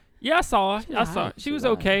looked? Yeah, I saw her. She was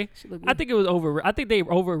okay. I think it was I think they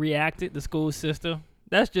overreacted, the school system.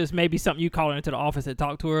 That's just maybe something you call her into the office and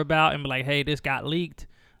talk to her about and be like, hey, this got leaked.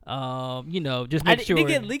 Just make sure. They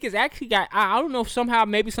get leaked. It's actually got, I don't know if somehow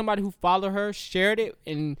maybe somebody who followed her shared it.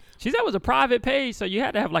 And she said it was a private page, so you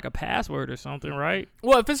had to have like a password or something, right?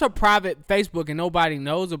 Well, if it's a private Facebook and nobody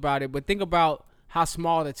knows about it, but think about how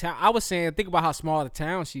small the town. I was saying, think about how small the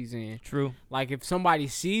town she's in. True. like if somebody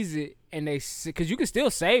sees it and because you can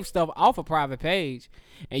still save stuff off a private page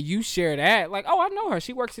and you share that, like, oh, I know her.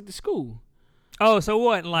 She works at the school. Oh, so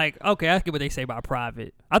what? Like, okay, I get what they say about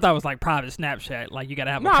private. I thought it was like private Snapchat. Like, you got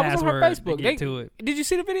to have a password it was on her Facebook. to get to it. Did you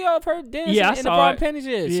see the video of her dancing I in saw the bra it. and panties?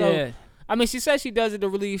 Yeah. So, I mean, she says she does it to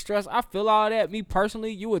relieve stress. I feel all that. Me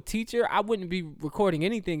personally, you a teacher, I wouldn't be recording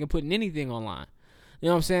anything and putting anything online. You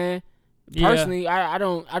know what I'm saying? Yeah. Personally, I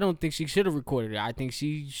don't think she should have recorded it. I think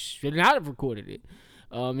she should not have recorded it.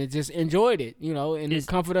 And just enjoyed it, in the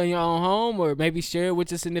comfort of your own home, or maybe share it with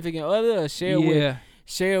your significant other, or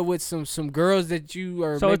share with some girls that you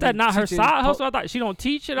are. So is that not her side hustle? I thought she don't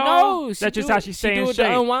teach at all. No, that's just how she stay in shape.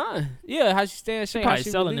 To unwind. Yeah, how she stay in shape. Probably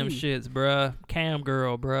selling them shits, bruh. Cam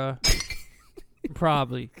girl, bruh.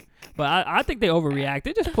 Probably. But I think they overreact.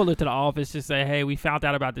 They just pull it to the office, just say, hey, we found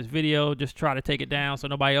out about this video. Just try to take it down so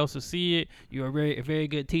nobody else will see it. You're a very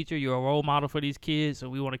good teacher. You're a role model for these kids, so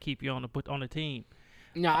we want to keep you on the team.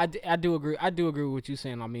 No, I do agree. I do agree with what you're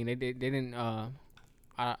saying. I mean, they didn't.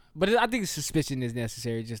 But I think suspicion is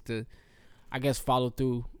necessary just to, I guess, follow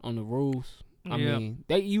through on the rules. I mean,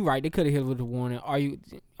 you right. They could have hit with a warning.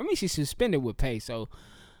 She's suspended with pay, so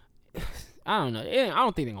I don't know. I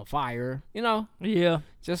don't think they're gonna fire her. Yeah.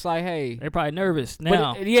 Just like, hey, they're probably nervous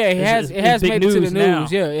now. But it has made it to the news. Now.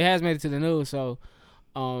 Yeah, it has made it to the news. So,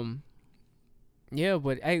 yeah.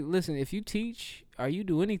 But hey, listen, if you teach or you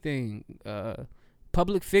do anything,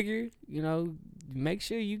 public figure, make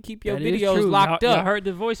sure you keep your videos locked up. I heard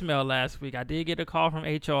the voicemail last week. I did get a call from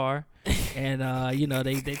HR, and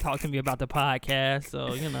they talked to me about the podcast.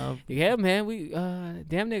 So yeah, man, we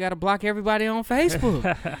damn near gotta block everybody on Facebook.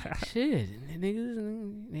 Shit,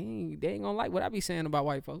 niggas, they ain't gonna like what I be saying about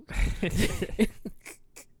white folks.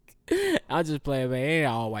 I'm just playing, man. It ain't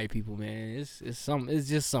all white people, man. It's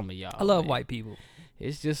just some of y'all. I love man. white people.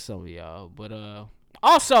 It's just some of y'all, but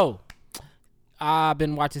also. I've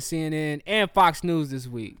been watching CNN and Fox News this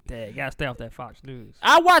week. Dang, gotta stay off that Fox News.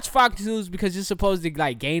 I watch Fox News because you're supposed to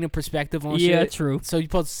gain a perspective on shit. Yeah, true. So you're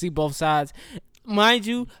supposed to see both sides. Mind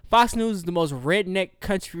you, Fox News is the most redneck,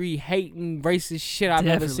 country hating, racist shit I've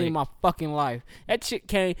ever seen in my fucking life. That shit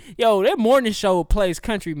their morning show plays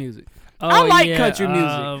country music. I like country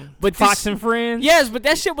music, but Fox and Friends. Yes, but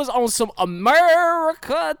that shit was on some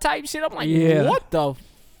America type shit. I'm like, what the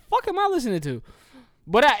fuck am I listening to?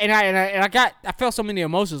 But I felt so many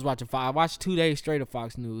emotions watching Fox. I watched 2 days straight of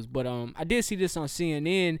Fox News. But I did see this on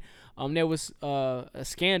CNN. There was a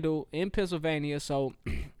scandal in Pennsylvania. So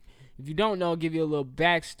if you don't know, I'll give you a little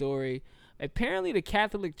backstory. Apparently, the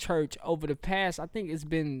Catholic Church over the past, I think it's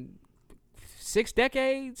been 6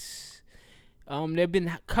 decades. They've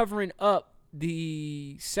been covering up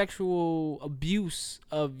the sexual abuse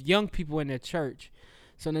of young people in their church.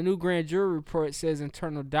 So the new grand jury report says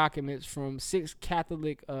internal documents from 6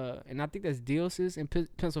 Catholic, and I think that's dioceses in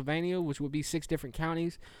Pennsylvania, which would be 6 different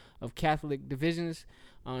counties of Catholic divisions.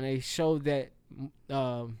 They show that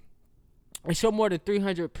more than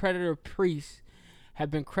 300 predator priests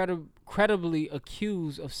have been credibly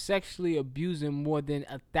accused of sexually abusing more than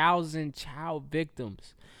 1,000 child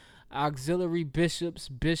victims. Auxiliary bishops,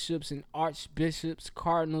 and archbishops,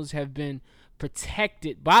 cardinals have been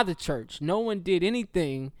protected by the church. No one did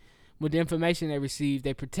anything with the information they received.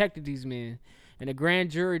 They protected these men. And the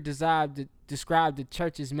grand jury described the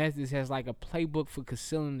church's methods as like a playbook for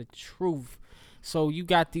concealing the truth. So you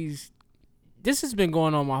got these. This has been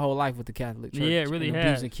going on my whole life with the Catholic Church. Yeah, it really and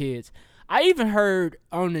has. Abusing kids. I even heard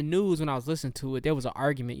on the news when I was listening to it, there was an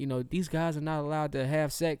argument. These guys are not allowed to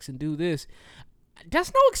have sex and do this.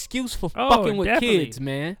 That's no excuse for fucking with definitely. kids,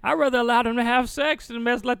 man. I'd rather allow them to have sex than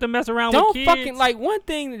let them mess around Don't with kids. fucking like one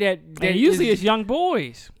thing that and usually it's young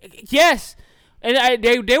boys. Yes. And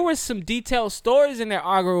there were some detailed stories in that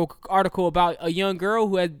article about a young girl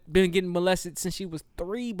who had been getting molested since she was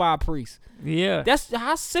 3 by a priest. Yeah. That's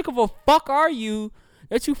how sick of a fuck are you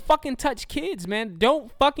that you fucking touch kids, man.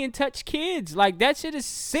 Don't fucking touch kids. Like, that shit is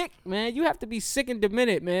sick, man. You have to be sick and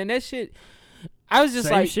demented, man. That shit, I was just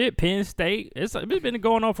Same like, shit, Penn State. It's been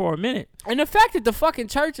going on for a minute. and the fact that the fucking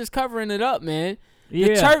church is covering it up, man. Yeah.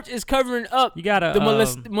 The church is covering up You gotta,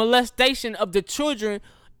 the molestation of the children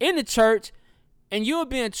in the church, and you're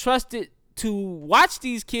being trusted to watch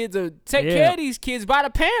these kids or take care of these kids by the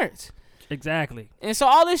parents. Exactly. And so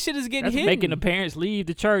all this shit is getting That's hidden. making the parents leave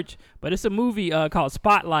the church. But it's a movie called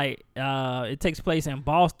Spotlight. It takes place in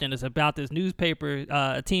Boston. It's about this newspaper,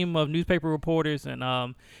 a team of newspaper reporters,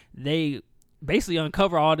 and they basically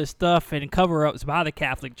uncover all this stuff and cover-ups by the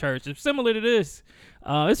Catholic Church. It's similar to this.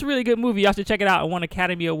 It's a really good movie. Y'all should check it out. It won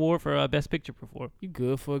Academy Award for Best Picture before. You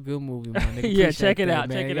good for a good movie, my nigga. Yeah, Appreciate check it that, out.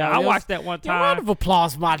 man. Check it Yo, out. I watched that one Yeah, round time. of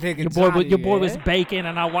applause, my nigga. Your boy was Johnny, baking,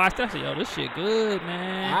 and I watched it. I said, yo, this shit good,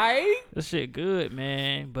 man. Aight? This shit good,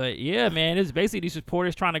 man. But yeah, man, it's basically these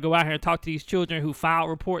reporters trying to go out here and talk to these children who filed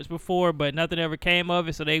reports before, but nothing ever came of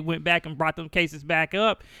it. So they went back and brought them cases back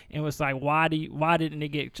up, and was like, why didn't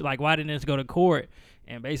this go to court?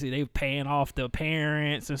 And basically they paying off the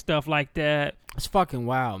parents and stuff like that. It's fucking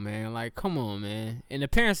wild, man. Like, come on, man. And the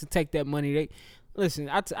parents will take that money. They listen.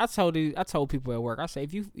 I told people at work. I say,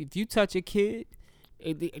 if you touch a kid,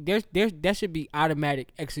 there should be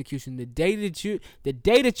automatic execution. The day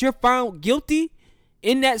that you're found guilty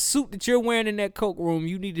in that suit that you're wearing in that coke room,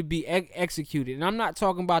 you need to be executed. And I'm not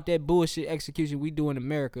talking about that bullshit execution we do in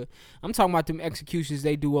America. I'm talking about them executions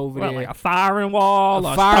they do over there. Like a firing wall,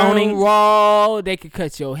 a a firing stoning wall. They could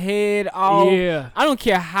cut your head off. Yeah. I don't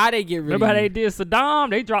care how they get rid Remember how of they you. did Saddam?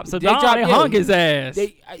 They dropped Saddam. They hung his ass.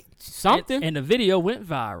 Something And the video went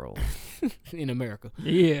viral. in America.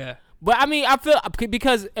 Yeah. But I mean, I feel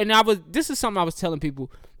because, and this is something I was telling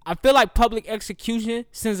people. I feel like public execution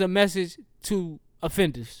sends a message to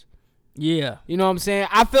offenders. Yeah. You know what I'm saying?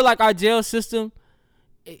 I feel like our jail system,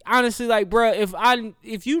 honestly, like, bro,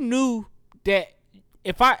 if you knew that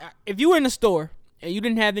if you were in the store and you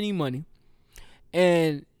didn't have any money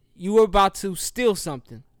and you were about to steal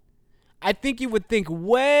something, I think you would think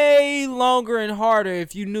way longer and harder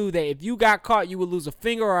if you knew that if you got caught, you would lose a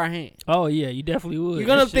finger or a hand. Oh yeah, you definitely would. You're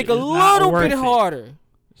gonna think a little bit harder.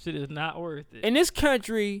 Shit is not worth it. In this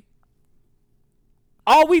country,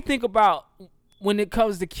 all we think about when it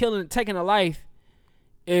comes to taking a life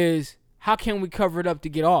is how can we cover it up to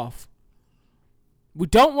get off. We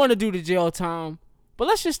don't want to do the jail time, but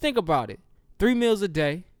let's just think about it. 3 meals a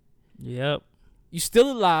day. Yep. You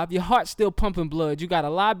still alive. Your heart's still pumping blood. You got a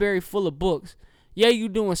library full of books. Yeah, you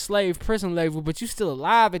doing prison labor, but you still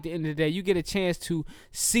alive at the end of the day. You get a chance to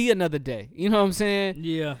see another day. You know what I'm saying?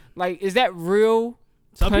 Yeah. Like, is that real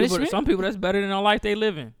punishment? Some people that's better than the life they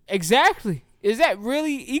living. Exactly. Is that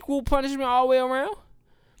really equal punishment all the way around?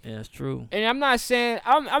 Yeah, that's true. And I'm not saying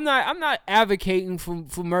I'm not advocating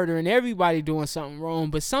for murdering everybody doing something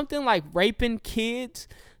wrong, but something like raping kids,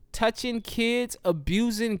 touching kids,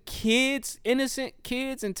 abusing kids, innocent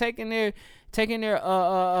kids, and taking their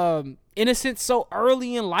innocence so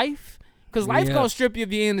early in life, because life's gonna strip you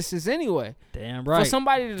of your innocence anyway. Damn right. For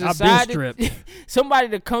somebody to I've decide been somebody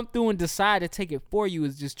to come through and decide to take it for you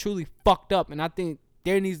is just truly fucked up. And I think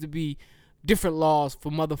there needs to be different laws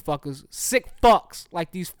for motherfuckers, sick fucks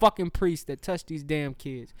like these fucking priests that touch these damn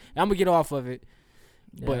kids. And I'm gonna get off of it.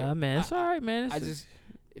 But yeah, man, it's all right, man.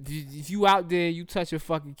 If you out there, you touch your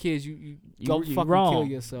fucking kids, you go you fucking wrong. kill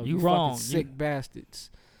yourself. You fucking wrong. sick bastards.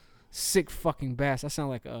 Sick fucking bass. I sound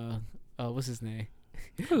like what's his name?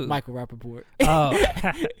 Who? Michael Rappaport.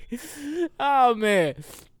 Oh. Oh man.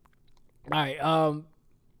 All right.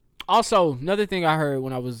 Also, another thing I heard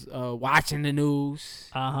when I was watching the news.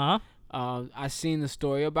 Uh-huh. I seen the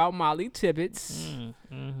story about Molly Tibbetts,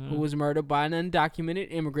 who was murdered by an undocumented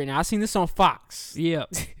immigrant. Now, I seen this on Fox.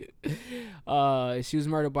 Yep. She was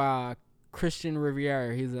murdered by Christian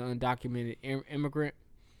Riviera. He's an undocumented immigrant.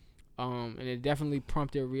 And it definitely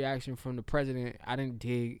prompted a reaction from the president. I didn't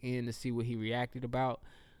dig in to see what he reacted about.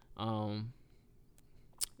 And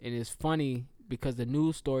it's funny because the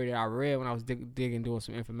news story that I read when I was digging, doing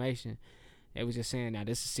some information, it was just saying, now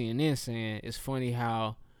this is CNN saying, it's funny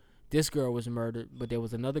how this girl was murdered, but there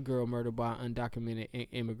was another girl murdered by an undocumented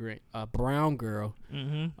immigrant, a brown girl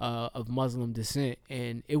of Muslim descent,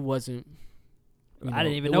 and it wasn't. I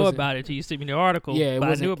didn't even know about it till you sent me the article. Yeah, but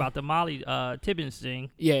I knew about the Molly Tibbetts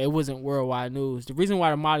thing. Yeah, it wasn't worldwide news. The reason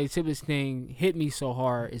why the Molly Tibbetts thing hit me so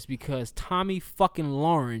hard is because Tommy fucking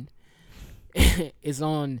Lauren is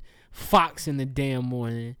on Fox in the damn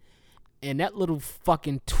morning, and that little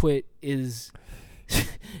fucking twit is.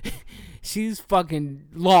 She's fucking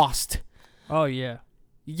lost. Oh, yeah.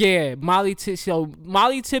 Yeah, Molly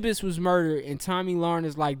Tibbetts was murdered, and Tommy Lauren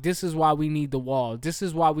is like, this is why we need the wall. This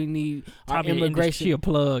is why we need our immigration. She a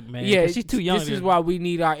plug, man. Yeah, she's too young. This is why we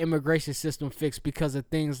need our immigration system fixed because of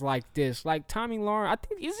things like this. Like Tommy Lauren, I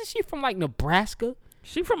think, isn't she from like Nebraska?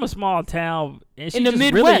 She's from a small town, and she's in the just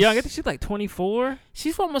Midwest. Really young. I think she's like 24.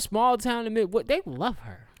 She's from a small town in the Midwest. They love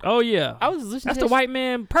her. Oh yeah, I was listening. That's the white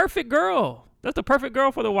man, perfect girl. That's the perfect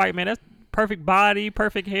girl for the white man. That's perfect body,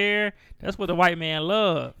 perfect hair. That's what the white man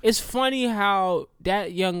loves. It's funny how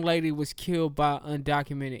that young lady was killed by an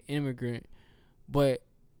undocumented immigrant, but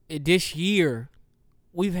this year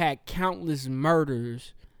we've had countless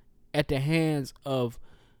murders at the hands of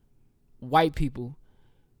white people.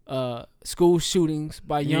 School shootings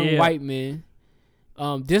by young white men.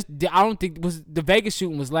 I don't think the Vegas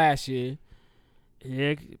shooting was last year.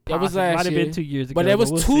 Yeah, that was last year. Might have been 2 years ago. But there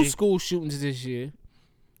was we'll two see. school shootings this year.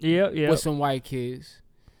 Yeah. With some white kids.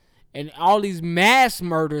 And all these mass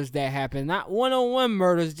murders that happen, not one-on-one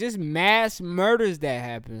murders, just mass murders that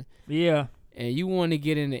happen. Yeah. And you want to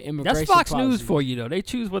get into immigration That's Fox policy. News for you, though. They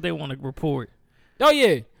choose what they want to report. Oh,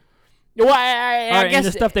 yeah. Well, I guess and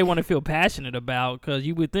the stuff they want to feel passionate about, because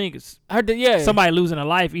you would think it's somebody losing a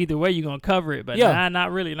life. Either way, you're gonna cover it, but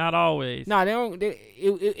not really, not always. No, they don't.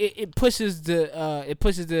 It pushes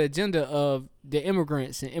the agenda of the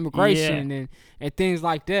immigrants and immigration and things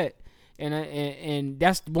like that, and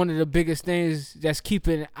that's one of the biggest things that's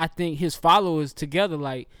keeping, I think, his followers together.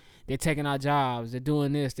 Like, they're taking our jobs, they're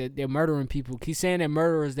doing this, they're murdering people. He's saying they're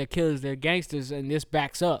murderers, they're killers, they're gangsters, and this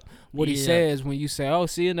backs up what he says when you say, oh,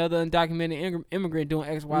 see another undocumented immigrant doing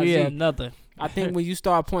X, Y, Z. Yeah, another. I think when you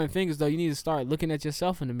start pointing fingers, though, you need to start looking at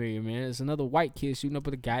yourself in the mirror, man. It's another white kid shooting up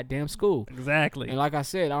at a goddamn school. Exactly. And like I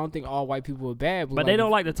said, I don't think all white people are bad. But they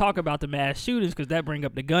don't like to talk about the mass shootings because that bring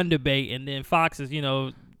up the gun debate, and then Fox is,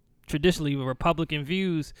 traditionally Republican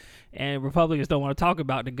views, and Republicans don't want to talk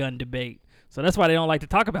about the gun debate. So that's why they don't like to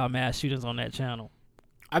talk about mass shootings on that channel.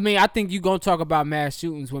 I mean, I think you're going to talk about mass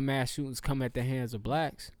shootings when mass shootings come at the hands of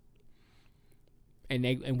blacks. And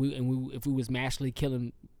if we was massively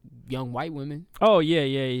killing young white women. Oh, yeah.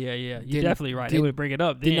 You're definitely right. They would bring it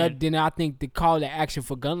up then. Then I think the call to action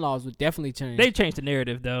for gun laws would definitely change. They changed the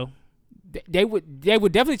narrative, though. They would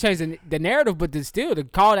definitely change the narrative, but still the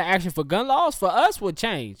call to action for gun laws for us would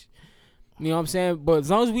change. You know what I'm saying? But as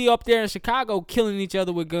long as we up there in Chicago killing each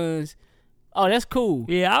other with guns, oh, that's cool.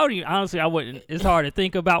 Yeah, I wouldn't. It's hard to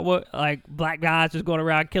think about what, like, black guys just going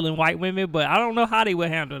around killing white women, but I don't know how they would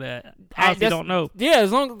handle that. I don't know. Yeah,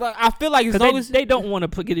 as long as I feel like they don't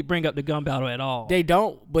want to bring up the gun battle at all. They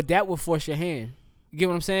don't, but that would force your hand. You get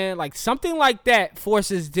what I'm saying? Like, something like that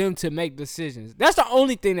forces them to make decisions. That's the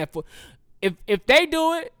only thing that if they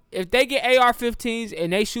do it. If they get AR-15s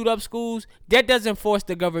and they shoot up schools, that doesn't force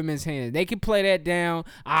the government's hand. They can play that down.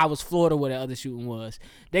 I was Florida where the other shooting was.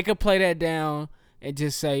 They could play that down and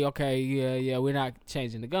just say, okay, yeah, we're not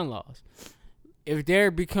changing the gun laws. If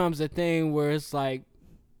there becomes a thing where it's like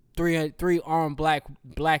three armed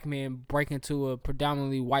black men break into a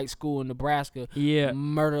predominantly white school in Nebraska,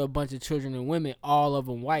 murder a bunch of children and women, all of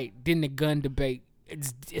them white, then the gun debate,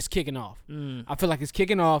 it's kicking off. I feel like it's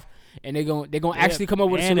kicking off, and they're gonna actually come up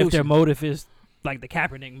with a solution. And if their motive is like the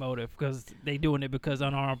Kaepernick motive, because they doing it because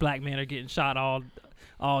unarmed black men are getting shot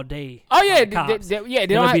all day. Oh yeah, they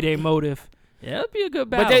don't be their motive. Yeah, that'd be a good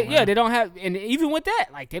battle. But they don't have, and even with that,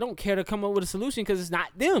 like, they don't care to come up with a solution because it's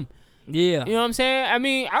not them. Yeah, you know what I'm saying? I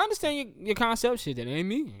mean, I understand your concept. Shit, that ain't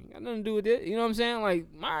me. Ain't got nothing to do with it. You know what I'm saying? Like,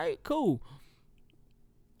 all right, cool.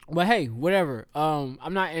 But hey, whatever.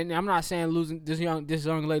 I'm not saying this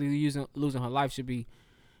young lady losing her life should be,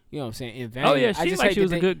 you know what I'm saying, in vain. Oh yeah, she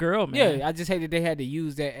was a good girl, man. Yeah, I just hate that they had to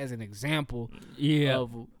use that as an example. Yeah,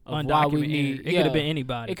 of why we need. It could have been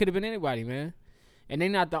anybody. It could have been anybody, man. And they're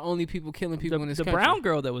not the only people killing people in this country. The brown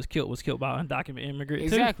girl that was killed by undocumented immigrant.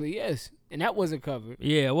 Exactly. Too. Yes, and that wasn't covered.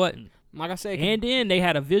 Yeah, it wasn't. Like I said, and then they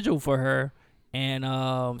had a vigil for her,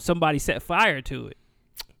 and somebody set fire to it.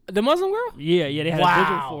 The Muslim girl? Yeah, they had a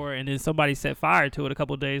vigil for her, and then somebody set fire to it a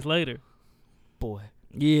couple days later. Boy.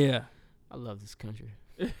 Yeah. I love this country.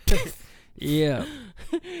 Yeah.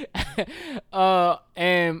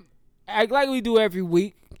 And like we do every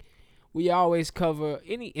week, we always cover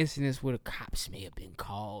any incidents where the cops may have been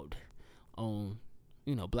called on,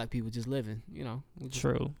 black people just living, just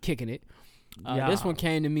True. Kicking it. This one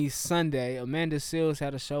came to me Sunday. Amanda Seales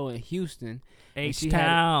had a show in Houston.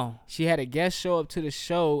 H-Town. She had a guest show up to the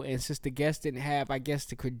show, and since the guest didn't have, I guess,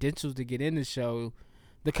 the credentials to get in the show,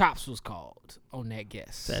 the cops was called on that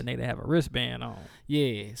guest. That nigga have a wristband on.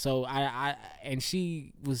 Yeah, so and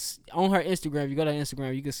she was on her Instagram. If you go to her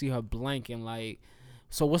Instagram, you can see her blanking like.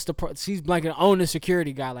 So what's she's blanking on the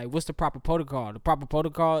security guy. Like, what's the proper protocol? The proper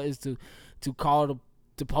protocol is to call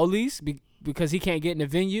the police because he can't get in the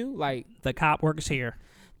venue. Like, the cop works here.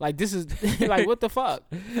 Like, this is like, what the fuck?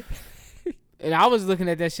 And I was looking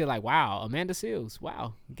at that shit like, wow, Amanda Seales,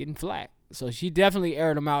 wow, getting flack. So she definitely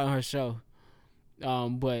aired them out on her show.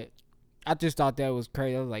 But I just thought that was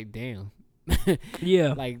crazy. I was like, damn.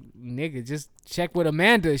 Yeah. Like, nigga, just check with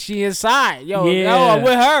Amanda. She inside. Yo, I'm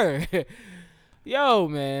with her. Yo,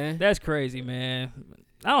 man. That's crazy, man.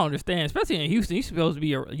 I don't understand, especially in Houston. You supposed to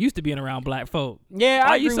be used to being around black folk. Yeah, Why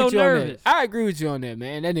are you so nervous? I agree with you on that,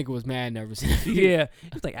 man. That nigga was mad nervous. Yeah,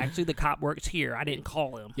 it's like, actually the cop works here. I didn't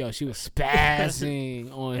call him. Yo, she was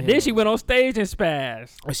spazzing on him. And then she went on stage and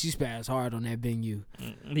spazzed. Oh, she spazzed hard on that venue.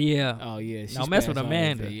 Yeah. Oh yeah. Don't mess with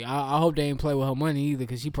Amanda. I hope they ain't play with her money either,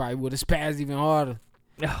 because she probably would have spazzed even harder.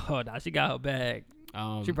 Oh, no, she got her bag.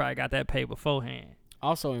 She probably got that paid beforehand.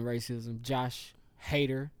 Also in racism, Josh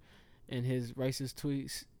Hader and his racist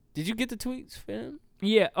tweets. Did you get the tweets for him?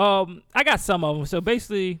 Yeah, I got some of them. So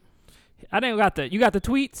basically, I didn't got you got the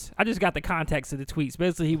tweets. I just got the context of the tweets.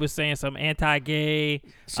 Basically, he was saying some anti-gay.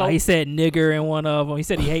 So he said nigger in one of them. He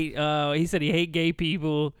said he hate gay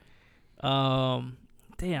people. Damn,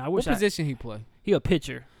 I wish. What position he play? He a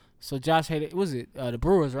pitcher. So Josh Hader, was it the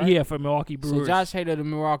Brewers, right? Yeah, for Milwaukee Brewers. So Josh Hader, the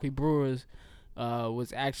Milwaukee Brewers,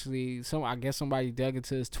 was actually I guess somebody dug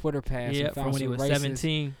into his Twitter page. Yeah, and found from when he was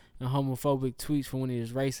 17. And homophobic tweets from when he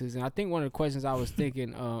was racist. And I think one of the questions I was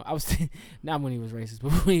thinking, not when he was racist,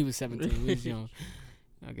 but when he was 17, he was young.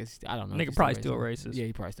 I guess I don't know. Nigga probably still racist. Yeah,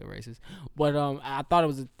 he probably still racist. But I thought it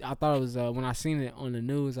was when I seen it on the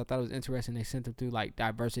news, I thought it was interesting. They sent him through like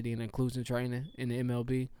diversity and inclusion training in the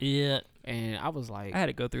MLB. Yeah. And I was like, I had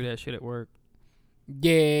to go through that shit at work.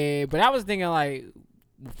 Yeah, but I was thinking like,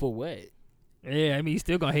 for what? Yeah, I mean, he's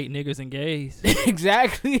still gonna hate niggers and gays.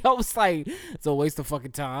 Exactly. I was like, it's a waste of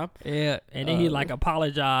fucking time. Yeah, and then he like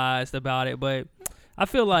apologized about it, but I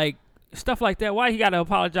feel like stuff like that, why he gotta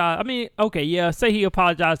apologize? I mean, okay, yeah, say he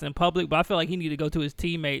apologized in public, but I feel like he need to go to his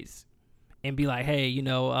teammates and be like, hey,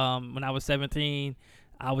 when I was 17,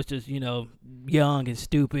 I was just, young and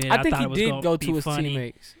stupid. I think thought he it was did go to his funny.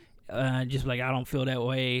 teammates. Just like, I don't feel that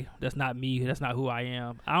way. That's not me. That's not who I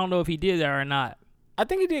am. I don't know if he did that or not. I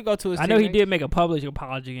think he did go to his teammates. I know he did make a public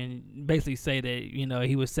apology and basically say that,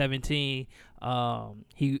 he was 17. When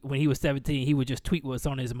he was 17, he would just tweet what's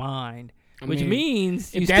on his mind. Which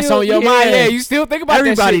means if that's on your mind, yeah, you still think about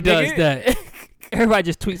everybody that shit. Everybody does that. Everybody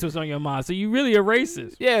just tweets what's on your mind. So you really a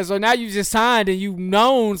racist. Yeah, so now you just signed and you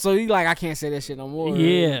known, so you like, I can't say that shit no more.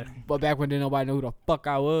 Yeah. But back when didn't nobody know who the fuck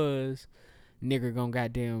I was, nigga gonna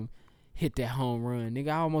goddamn hit that home run. Nigga,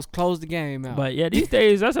 I almost closed the game out. But yeah, these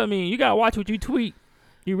days, that's what I mean. You gotta watch what you tweet.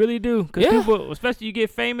 You really do. Because people, especially you get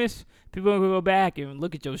famous, people are gonna go back and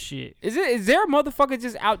look at your shit. Is there a motherfucker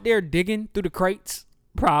just out there digging through the crates?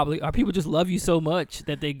 Probably. Or people just love you so much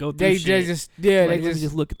that they go through shit. They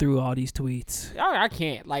just look through all these tweets. I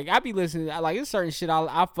can't. Like, I be listening. Like, there's certain shit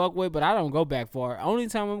I fuck with, but I don't go back far. Only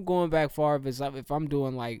time I'm going back far if I'm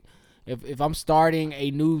doing like, if I'm starting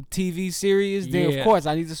a new TV series, then of course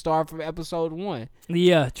I need to start from episode 1.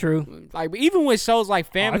 Yeah, true. Like, even with shows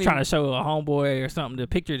like Family, I'm trying to show a homeboy or something the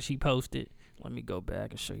picture that she posted. Let me go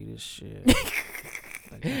back and show you this shit.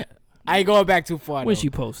 I ain't going back too far. When she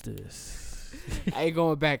posted this. I ain't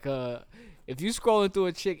going back. If you scrolling through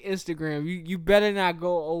a chick Instagram, you better not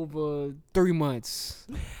go over 3 months.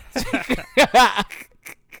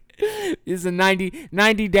 It's a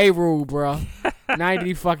 90-day rule, bro.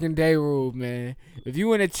 90 fucking day rule, man. If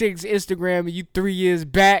you in a chick's Instagram and you 3 years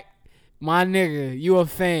back, my nigga, you a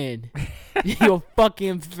fan. You a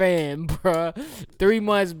fucking fan, bruh. 3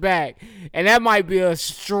 months back. And that might be a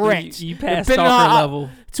stretch. You pass Depending stalker on level.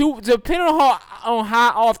 Depending on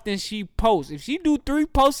how often she posts. If she do 3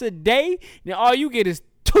 posts a day, then all you get is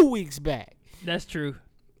 2 weeks back. That's true.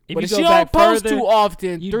 But you if go she back don't post further, too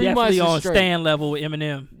often, you 3 months definitely is on straight. stand level with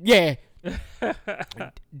Eminem. Yeah.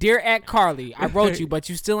 Dear at Carly, I wrote you, but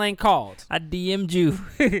you still ain't called. I DM'd you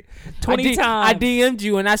 20 times. I DM'd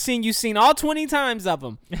you, and I seen all 20 times of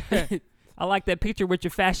them. I like that picture with your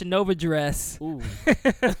Fashion Nova dress. Ooh,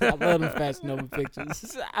 I love them Fashion Nova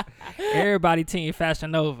pictures. Everybody team Fashion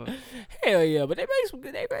Nova. Hell yeah, but they make some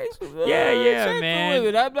Yeah, shape man. for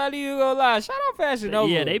women. I'm not even gonna lie. Shout out Fashion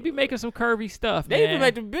Nova. Yeah, they be making some curvy stuff, They even man.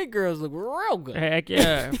 make the big girls look real good. Heck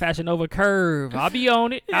yeah, Fashion Nova curve. I'll be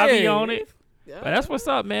on it. I'll be Yeah. on it. But that's what's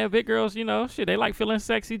up, man. Big girls, shit, they like feeling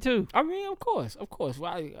sexy too. I mean, of course.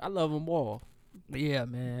 Well, I love them all. Yeah,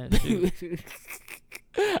 man. Shoot.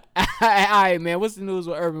 All right, man. What's the news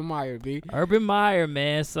with Urban Meyer, B? Urban Meyer,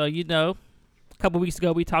 man. So, a couple weeks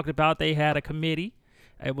ago we talked about they had a committee.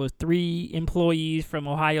 It was 3 employees from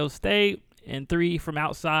Ohio State and 3 from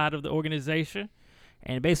outside of the organization.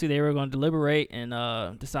 And basically they were going to deliberate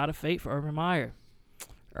and decide a fate for Urban Meyer.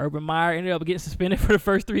 Urban Meyer ended up getting suspended for the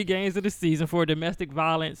first 3 games of the season for a domestic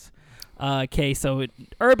violence case. So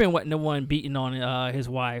Urban wasn't the one beating on his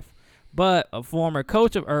wife. But a former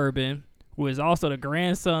coach of Urban, who is also the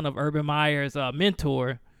grandson of Urban Meyer's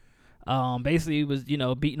mentor, basically was,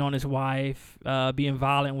 beating on his wife, being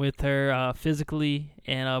violent with her physically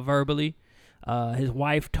and verbally. His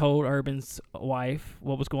wife told Urban's wife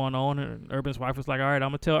what was going on, and Urban's wife was like, all right, I'm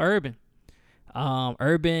going to tell Urban.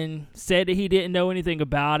 Urban said that he didn't know anything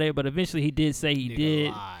about it, but eventually he did say he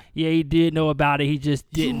did. Lie. Yeah, he did know about it. He just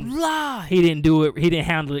didn't. You lie. He didn't do it. He didn't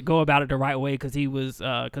handle it. Go about it the right way because he was,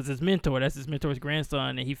 because his mentor. That's his mentor's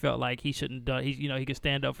grandson, and he felt like he shouldn't. He could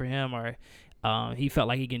stand up for him, or he felt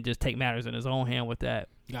like he can just take matters in his own hand with that.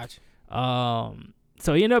 Gotcha.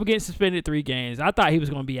 So he ended up getting suspended 3 games. I thought he was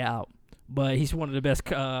going to be out, but he's one of the best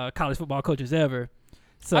college football coaches ever.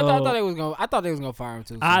 So I thought they was gonna fire him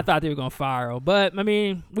too. I thought they were gonna fire him, but I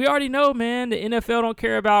mean, we already know, man. The NFL don't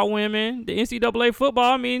care about women. The NCAA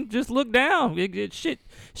football, I mean, just look down.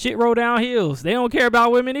 Shit roll down hills. They don't care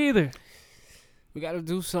about women either. We got to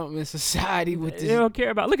do something in society with They this. don't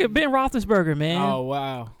care about. Look at Ben Roethlisberger, man. Oh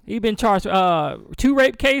wow. He been charged 2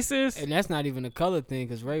 rape cases. And that's not even a color thing,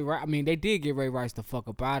 because Ray Rice, I mean, they did get Ray Rice the fuck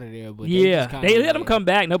up out of there, but Yeah, they, they let him come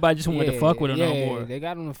back. Nobody just wanted to fuck with him yeah, no more. They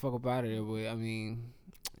got him the fuck up out of there, but I mean,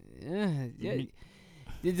 yeah.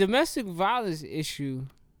 The domestic violence issue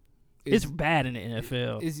It's bad in the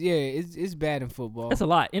NFL. It's bad in football. That's a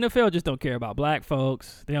lot. NFL just don't care about black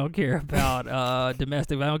folks. They don't care about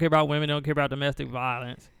domestic. They don't care about women. They don't care about domestic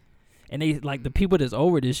violence. And they like the people that's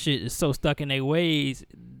over this shit is so stuck in their ways.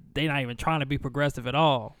 They not even trying to be progressive at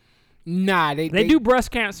all. Nah, They do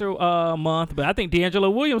breast cancer month, but I think D'Angelo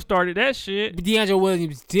Williams started that shit. D'Angelo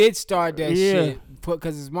Williams did start that Yeah. shit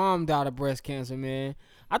because his mom died of breast cancer, man.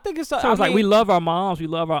 I think it's So it's like we love our moms, we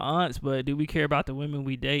love our aunts, but do we care about the women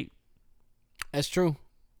we date? That's true.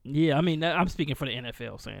 Yeah, I mean, I'm speaking for the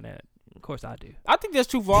NFL saying that. Of course I do. I think that's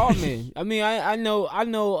true for all men. I mean, I know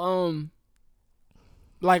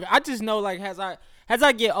like I just know, like as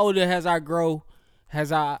I get older, as I grow,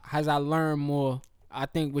 as I learn more, I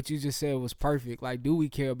think what you just said was perfect. Like, do we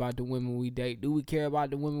care about the women we date? Do we care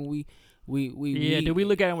about the women we do we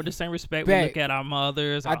look at them with the same respect we look at our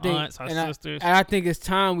mothers, our aunts, our sisters? I think it's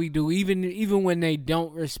time we do, even when they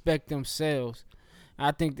don't respect themselves.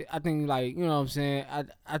 I think like, you know what I'm saying?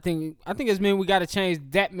 I think as men we got to change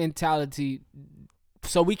that mentality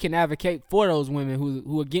so we can advocate for those women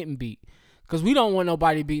who are getting beat. Because we don't want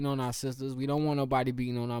nobody beating on our sisters. We don't want nobody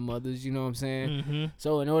beating on our mothers. You know what I'm saying? Mm-hmm.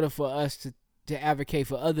 So in order for us to advocate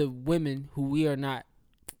for other women who we are not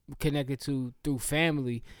connected to through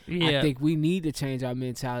family, I think we need to change our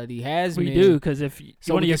mentality. We do, because if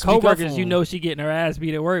So one we of your can speak up coworkers, for you 'em. know she getting her ass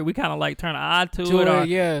beat at work, we kind of like turn an eye to To it, her, or,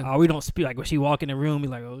 yeah. or we don't speak like when she walk in the room, we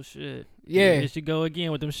like, oh shit, Yeah. here she go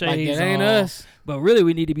again with them like, shades that ain't on. us. But really,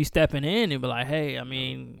 we need to be stepping in and be like, hey, I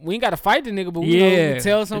mean, We ain't got to fight the nigga, but we know we can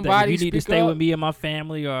tell somebody. if you need to speak stay up. with me and my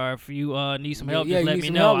family, or if you need some help, Yeah, just you let need me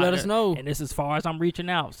some know. help, let us know. And this is as far as I'm reaching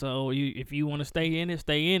out. So if you want to stay in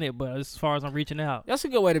it. But as far as I'm reaching out, That's a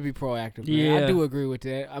good way to be proactive, man. Yeah. I do agree with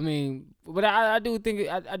that. I mean, but I do think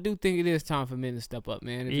it is time for men to step up,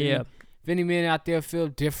 man. If any men out there feel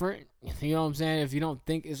different, You know what I'm saying? If you don't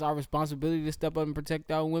think it's our responsibility to step up and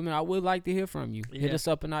protect our women, I would like to hear from you. Hit us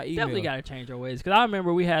up in our email. Definitely got to change our ways. Because I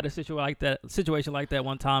remember we had a situation like that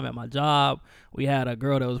one time at my job. We had a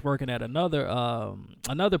girl that was working at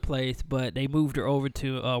another place, but they moved her over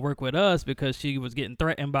to work with us because she was getting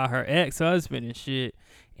threatened by her ex-husband and shit.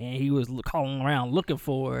 And he was calling around looking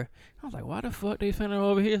for her. I was like, why the fuck they send her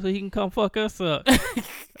over here so he can come fuck us up?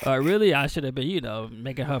 Really, I should have been,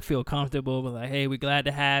 making her feel comfortable. But like, hey, we glad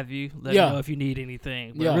to have you. Let me know if you need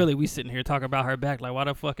anything. But really, we sitting here talking about her back. Like, why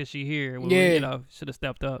the fuck is she here? We, should have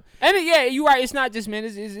stepped up. And you're right. It's not just men.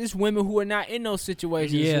 It's women who are not in those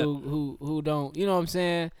situations who don't. You know what I'm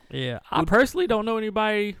saying? Yeah. I personally don't know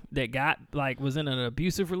anybody that was in an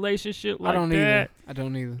abusive relationship like that. I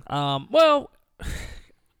don't either. Well.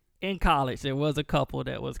 In college, there was a couple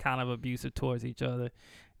that was kind of abusive towards each other,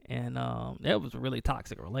 and that was a really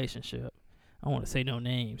toxic relationship. I don't want to say no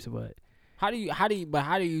names, but how do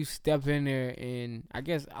you step in there and I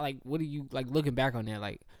guess what do you looking back on that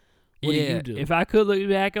what do you do? If I could look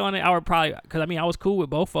back on it, I would probably because I was cool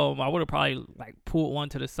with both of them. I would have probably pulled one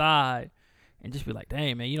to the side and just be like,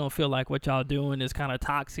 dang, man, you don't feel like what y'all doing is kind of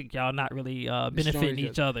toxic. Y'all not really benefiting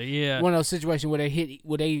each other. Yeah. One of those situations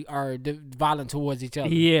where they are violent towards each other.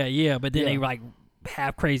 Yeah. But then they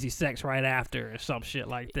have crazy sex right after or some shit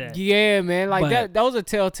like that. Yeah, man. Those are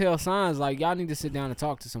telltale signs. Y'all need to sit down and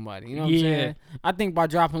talk to somebody. You know what I'm saying? I think by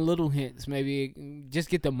dropping little hints, maybe just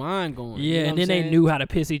get the mind going. Yeah, you know and then they knew how to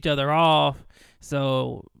piss each other off.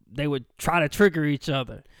 So they would try to trigger each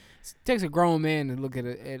other. It takes a grown man to look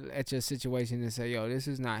at your situation and say, yo, this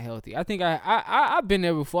is not healthy. I think I've been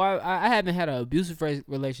there before. I haven't had an abusive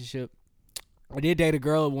relationship. I did date a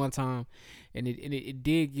girl at one time, and it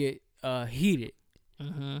did get heated.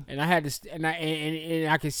 Mm-hmm. And I had to, and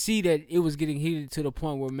I could see that it was getting heated to the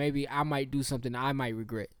point where maybe I might do something I might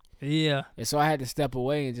regret. Yeah. And so I had to step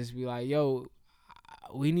away and just be like, yo,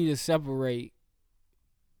 we need to separate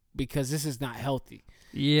because this is not healthy.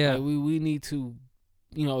 Yeah. We need to.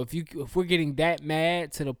 If we're getting that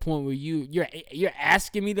mad to the point where you're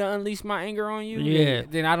asking me to unleash my anger on you,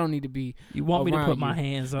 then I don't need to be. You want me to put my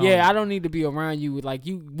hands on? Yeah, I don't need to be around you.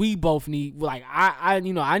 We both need. I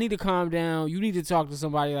need to calm down. You need to talk to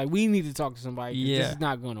somebody. We need to talk to somebody. Yeah, this is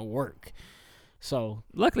not gonna work. So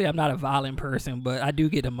luckily, I'm not a violent person, but I do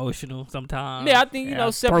get emotional sometimes. Yeah, I think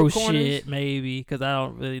throw separate corners. Shit maybe because I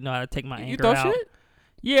don't really know how to take my anger you throw out. Shit?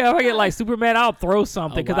 Yeah, if I get Superman, I'll throw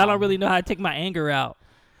something because I don't really know how to take my anger out.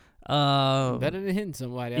 Better than hitting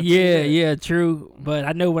somebody. Yeah, true. But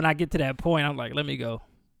I know when I get to that point, I'm like, let me go.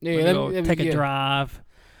 Yeah, let me take a drive.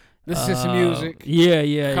 Listen to some music.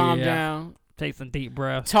 Yeah. Calm down. Take some deep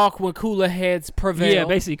breaths. Talk when cooler heads prevail. Yeah,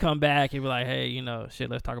 basically come back and be like, hey,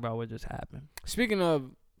 shit, let's talk about what just happened. Speaking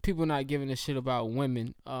of people not giving a shit about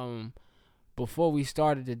women, before we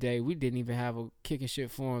started today, we didn't even have a kicking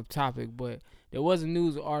shit forum topic, but there was a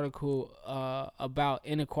news article about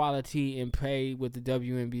inequality in pay with the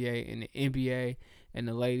WNBA and the NBA, and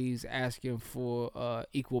the ladies asking for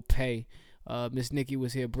equal pay. Miss Nikki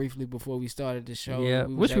was here briefly before we started the show. Yeah,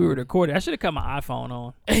 we were recording. I should have cut my iPhone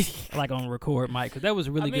on, on record mic, because that was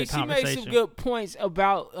a really good conversation. She made some good points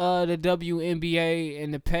about the WNBA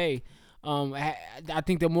and the pay. I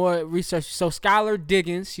think the more research. So Skylar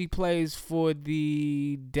Diggins, she plays for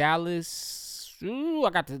the Dallas. I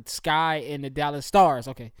got the Sky and the Dallas Stars.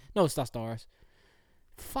 Okay, no, it's not Stars.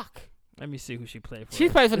 Fuck. Let me see who she played for. She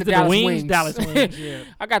plays for the Dallas Wings. Dallas Wings. Yeah.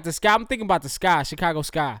 I got the Sky. I'm thinking about the Sky, Chicago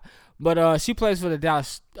Sky, but she plays for the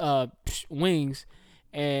Dallas Wings,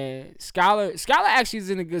 and Skylar actually is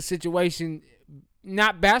in a good situation.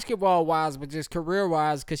 Not basketball wise, but just career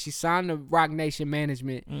wise, because she signed to Rock Nation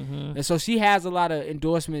Management, and so she has a lot of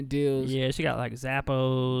endorsement deals. Yeah, she got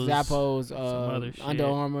Zappos, some other shit. Under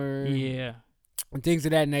Armour, and things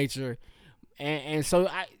of that nature, and so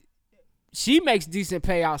she makes decent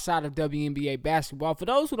pay outside of WNBA basketball. For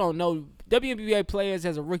those who don't know, WNBA players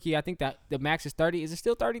as a rookie, I think that the max is 30. Is it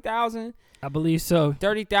still 30,000? I believe so.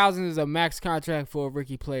 30,000 is a max contract for a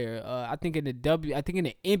rookie player. I think in the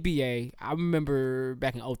NBA, I remember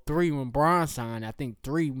back in 2003 when Bron signed, I think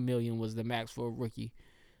 $3 million was the max for a rookie.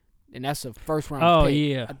 And that's a first round pick. Oh,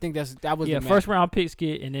 yeah. I think that was the max. First round picks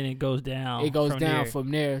get, and then it goes down. It goes down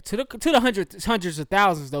from there to the hundreds of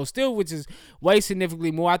thousands though, still, which is way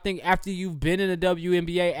significantly more. I think after you've been in the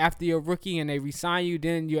WNBA, after you're a rookie and they re-sign you,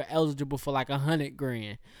 then you're eligible for like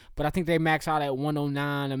 $100,000. But I think they max out at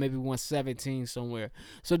 109 or maybe 117 somewhere.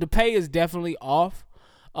 So the pay is definitely off.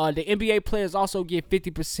 The NBA players also get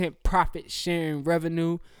 50% profit sharing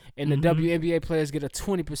revenue, and the WNBA players get a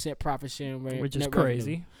 20% profit sharing revenue, which is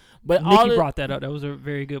crazy. Revenue. But Nikki brought that up. That was a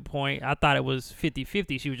very good point. I thought it was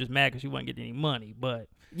 50-50. She was just mad because she wasn't getting any money. But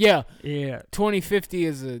Yeah, Yeah. 2050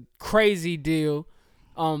 is a crazy deal.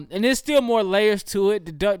 And there's still more layers to it.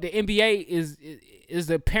 The NBA is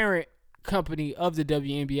the parent company of the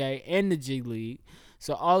WNBA and the G League.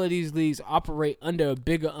 So all of these leagues operate under a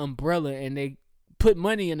bigger umbrella, and they put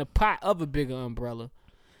money in the pot of a bigger umbrella.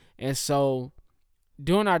 And so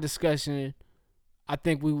during our discussion, I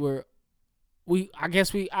think I'm all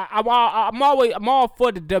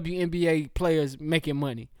for the WNBA players making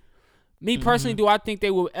money. Me personally, do I think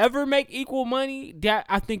they will ever make equal money?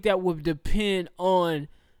 I think that would depend on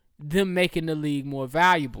them making the league more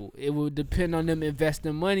valuable. It would depend on them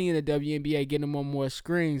investing money in the WNBA, getting them on more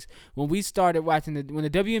screens. When we started watching when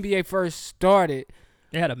the WNBA first started,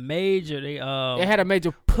 They had a major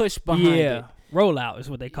push behind it. Rollout is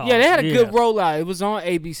what they call it. Yeah, they had a good rollout. It was on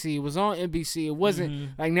ABC. It was on NBC. It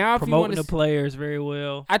wasn't like now. If promoting you want the players very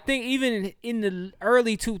well. I think even in the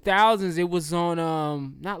early 2000s, it was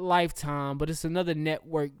on not Lifetime, but it's another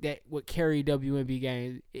network that would carry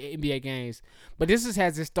NBA games. But this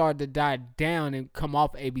has it started to die down and come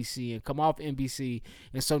off ABC and come off NBC,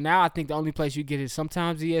 and so now I think the only place you get is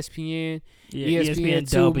sometimes ESPN,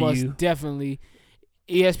 ESPN2 most definitely.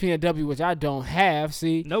 ESPNW, which I don't have.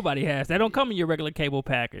 See, nobody has. They don't come in your regular cable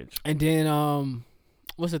package. And then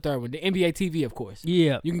what's the third one? The NBA TV, of course.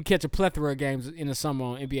 Yeah, you can catch a plethora of games in the summer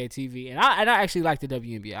on NBA TV, and I actually like the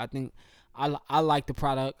WNBA. I think I like the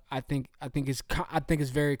product. I think it's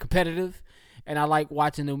very competitive, and I like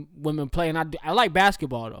watching the women play. And I like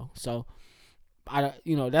basketball though, so.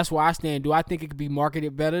 That's where I stand. Do I think it could be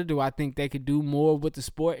marketed better? Do I think they could do more with the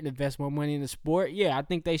sport and invest more money in the sport? Yeah, I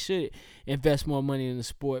think they should invest more money in the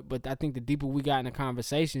sport. But I think the deeper we got in the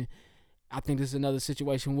conversation, I think this is another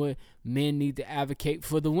situation where men need to advocate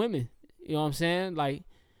for the women. You know what I'm saying? Like,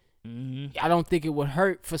 I don't think it would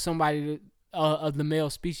hurt for somebody of the male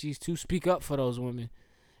species to speak up for those women.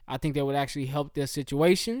 I think that would actually help their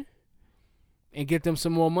situation and get them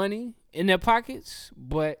some more money in their pockets.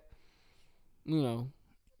 But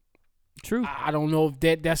true. I don't know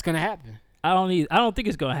if that's gonna happen. I don't think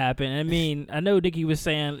it's gonna happen. I mean, I know Dickie was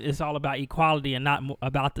saying it's all about equality and not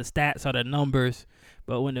about the stats or the numbers.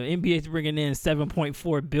 But when the NBA is bringing in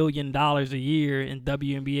 $7.4 billion a year and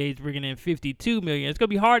WNBA is bringing in $52 million, it's going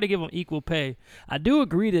to be hard to give them equal pay. I do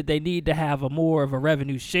agree that they need to have more of a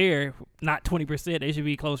revenue share, not 20%. They should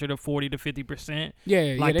be closer to 40 to 50%.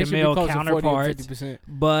 Like they the male be counterparts. 50%.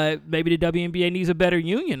 But maybe the WNBA needs a better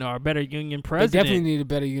union or a better union president. They definitely need a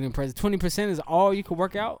better union president. 20% is all you can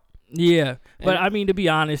work out. Yeah, but I mean, to be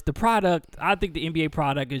honest, the product, I think the NBA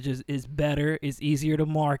product is better. It's easier to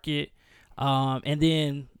market. And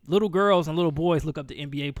then little girls and little boys look up to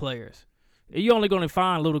NBA players. You're only going to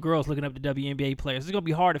find little girls looking up to WNBA players. It's going to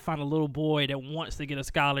be hard to find a little boy that wants to get a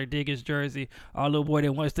Skylar Diggins jersey or a little boy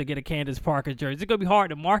that wants to get a Candace Parker jersey. It's going to be hard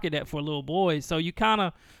to market that for little boys. So you kind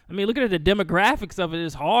of, looking at the demographics of it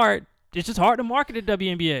is hard. It's just hard to market the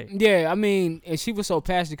WNBA. Yeah, and she was so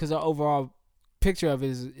passionate because her overall picture of it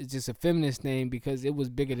is just a feminist thing because it was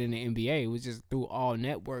bigger than the NBA. It was just through all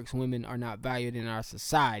networks. Women are not valued in our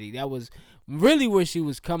society. That was really where she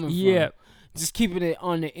was coming from. Just keeping it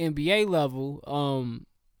on the NBA level.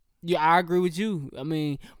 I agree with you.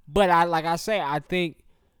 But I think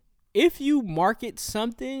if you market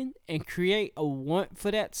something and create a want for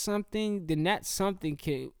that something, then that something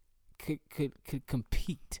could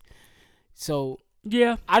compete. So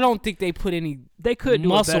yeah, I don't think they put any. They could do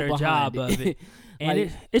a muscle better job of it.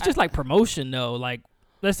 And it's just like promotion though. Like,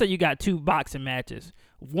 let's say you got two boxing matches.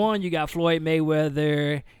 One, you got Floyd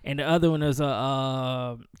Mayweather, and the other one is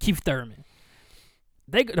Keith Thurman.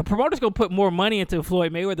 The promoter's gonna put more money into a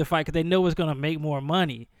Floyd Mayweather fight because they know it's gonna make more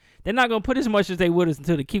money. They're not gonna put as much as they would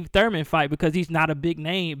into the Keith Thurman fight because he's not a big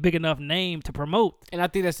enough name to promote. And I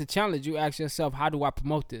think that's the challenge. You ask yourself, how do I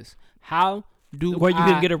promote this? How do where you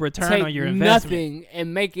can get a return on your investment? Nothing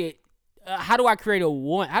and make it. How do I create a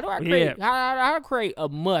want? How do I create? How do I create a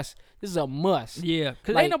must? This is a must. Yeah,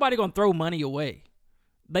 because ain't nobody gonna throw money away.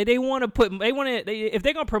 They want to if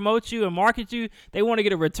they're gonna promote you and market you, they want to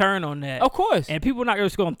get a return on that. Of course. And people are not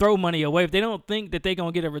just gonna throw money away if they don't think that they're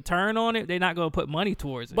gonna get a return on it. They're not gonna put money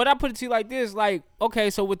towards it. But I put it to you like this: like, okay,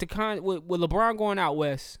 so with LeBron going out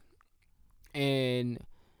west, and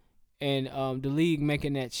the league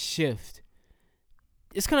making that shift,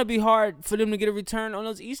 it's gonna be hard for them to get a return on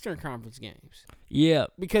those Eastern Conference games. Yeah,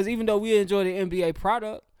 because even though we enjoy the NBA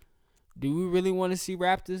product, do we really want to see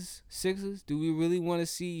Raptors Sixers? Do we really want to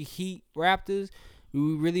see Heat Raptors? Do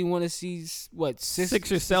we really want to see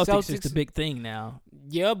Sixers Celtics is the big thing now?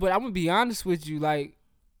 Yeah, but I'm gonna be honest with you. Like,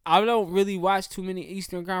 I don't really watch too many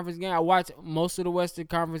Eastern Conference games. I watch most of the Western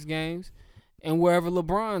Conference games, and wherever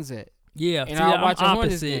LeBron's at. Yeah, and I watch a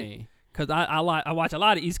Hornets game. because I watch a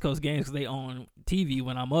lot of East Coast games because they on TV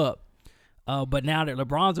when I'm up. But now that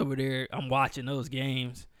LeBron's over there, I'm watching those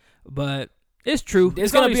games. But it's true.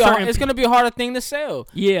 It's gonna be a harder thing to sell.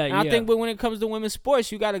 Yeah, and I think when it comes to women's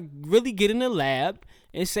sports, you gotta really get in the lab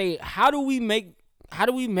and say, how do we make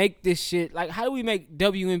this shit, like, how do we make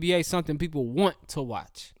WNBA something people want to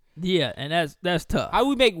watch? Yeah, and that's tough. How do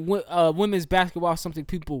we make women's basketball something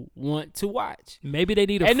people want to watch? Maybe they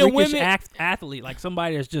need a freakish athlete, like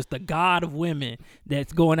somebody that's just the god of women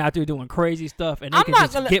that's going out there doing crazy stuff, and they can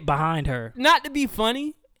just get behind her. Not to be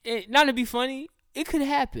funny, it could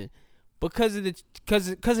happen because of the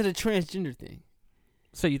transgender thing.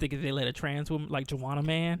 So you think if they let a trans woman like Joanna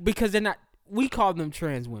Man? Because they're not. We call them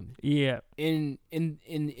trans women. Yeah. In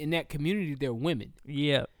that community, they're women.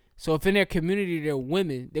 Yeah. So if in their community they're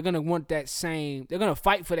women, they're gonna want that same. They're gonna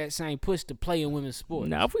fight for that same push to play in women's sports.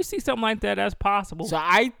 Now, if we see something like that, that's possible. So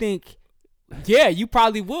I think, yeah, you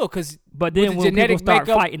probably will, but then when people start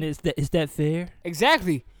fighting, is that fair?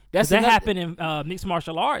 Exactly. That happened in mixed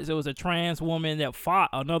martial arts. It was a trans woman that fought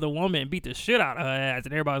another woman and beat the shit out of her ass,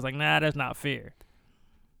 and everybody was like, "Nah, that's not fair."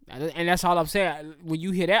 And that's all I'm saying. When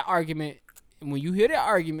you hear that argument,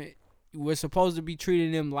 we're supposed to be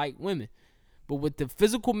treating them like women. But with the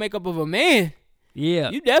physical makeup of a man, yeah,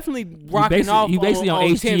 you definitely rocking off. You basically on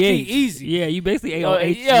HGH. 10 feet easy. Yeah, you basically on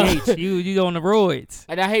HGH. You on the roids.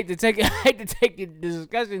 And I hate to take the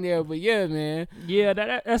discussion there, but yeah, man. Yeah,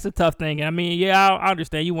 that's a tough thing. I mean, yeah, I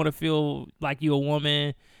understand. You want to feel like you're a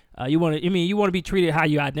woman. You want to be treated how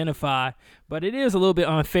you identify. But it is a little bit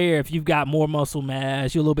unfair if you've got more muscle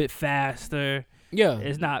mass. You're a little bit faster. Yeah,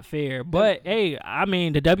 it's not fair. But hey, I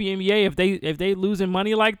mean, the WNBA, if they losing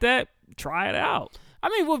money like that, try it out. I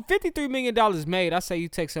mean, with $53 million made, I say you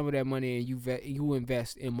take some of that money and you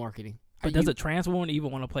invest in marketing. But does a trans woman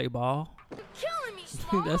even want to play ball? You're killing me,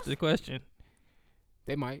 Smalls. That's the question.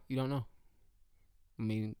 They might. You don't know. I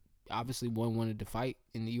mean, obviously one wanted to fight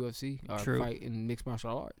in the UFC or fight in mixed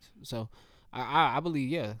martial arts. So I believe,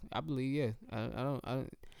 yeah. I don't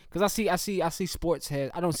because I see sports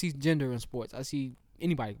has. I don't see gender in sports. I see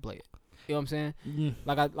anybody play it. You know what I'm saying?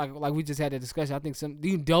 Mm-hmm. Like we just had a discussion. I think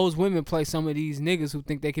those women play some of these niggas who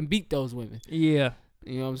think they can beat those women. Yeah.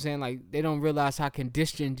 You know what I'm saying? Like, they don't realize how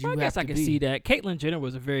conditioned you have to be. I guess I can see that. Caitlyn Jenner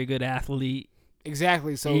was a very good athlete.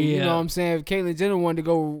 Exactly. So, you know what I'm saying? If Caitlyn Jenner wanted to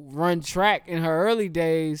go run track in her early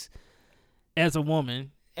days. As a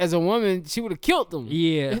woman, she would have killed them.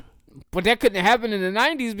 Yeah. But that couldn't happen in the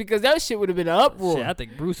 90s because that shit would have been an uproar. Shit, I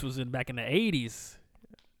think Bruce was back in the 80s.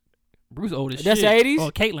 Bruce old as That's shit. That's the 80s?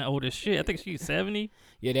 Oh, Caitlyn old as shit. I think she's 70.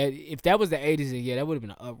 Yeah, if that was the 80s, then that would have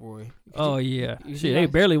been an uproar. Oh yeah, shit. They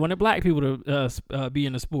barely wanted black people to be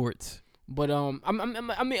in the sports. But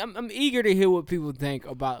I'm eager to hear what people think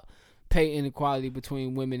about pay inequality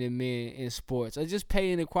between women and men in sports, or just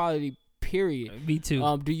pay inequality. Period. Me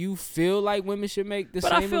too. Do you feel like women should make the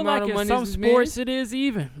but same amount of money as men? But I feel like in some sports it is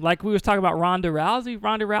even. Like we was talking about Ronda Rousey.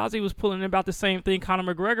 Ronda Rousey was pulling in about the same thing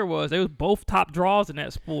Conor McGregor was. They was both top draws in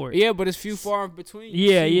that sport. Yeah, but it's few far in between.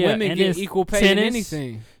 Yeah. Women get equal pay in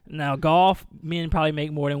anything. Now golf, men probably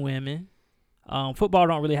make more than women. Football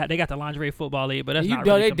don't really have. They got the lingerie football league, but that's not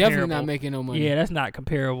really comparable. They definitely not making no money. Yeah, that's not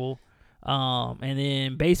comparable. And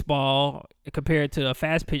then baseball compared to a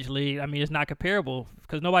fast pitch league, I mean, it's not comparable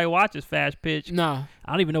because nobody watches fast pitch. Nah,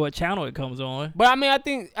 I don't even know what channel it comes on. But I mean, I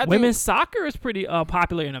think women's soccer is pretty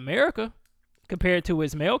popular in America compared to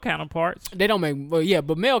its male counterparts. They don't make,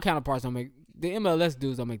 but male counterparts don't make. The MLS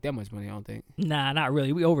dudes don't make that much money, I don't think. Nah, not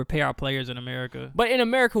really. We overpay our players in America. But in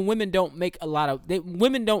America, women don't make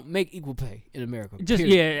women don't make equal pay in America. Just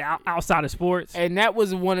outside of sports. And that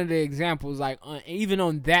was one of the examples. Like even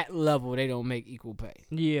on that level, they don't make equal pay.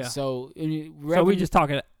 Yeah. So we just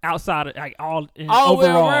talking outside of like all overall. Way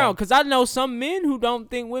around. Because I know some men who don't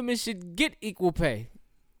think women should get equal pay,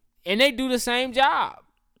 and they do the same job.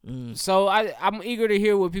 So I'm eager to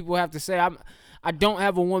hear what people have to say. I don't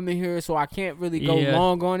have a woman here, so I can't really go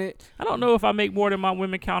long on it. I don't know if I make more than my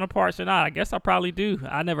women counterparts or not. I guess I probably do.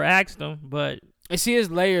 I never asked them, but and see, there's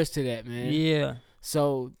layers to that, man. Yeah.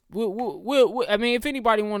 So we'll I mean, if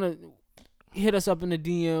anybody want to hit us up in the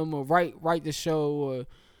DM or write the show, or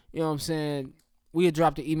you know what I'm saying, we'll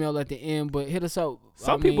drop the email at the end. But hit us up.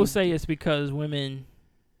 Some people say it's because women.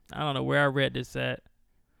 I don't know where I read this at,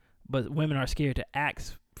 but women are scared to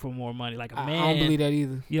ask for more money, like a man. I don't believe that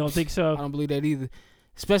either. You don't think so? I don't believe that either.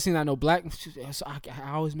 Especially not no black.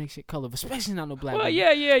 I always make shit colorful. Especially not no black. Well,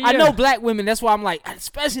 women. Yeah. I know black women. That's why I'm like,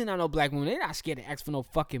 especially not no black women. They're not scared to ask for no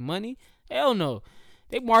fucking money. Hell no.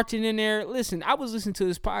 They marching in there. Listen, I was listening to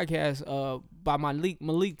this podcast by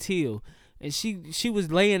Malik Till, And she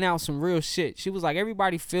was laying out some real shit. She was like,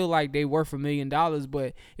 everybody feel like they worth $1 million,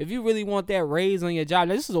 but if you really want that raise on your job,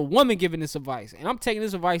 now this is a woman giving this advice, and I'm taking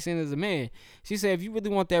this advice in as a man. She said, if you really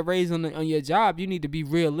want that raise on your job, you need to be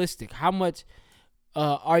realistic. How much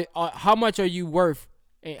are you worth?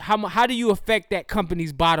 And how do you affect that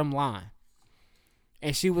company's bottom line?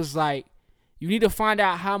 And she was like, you need to find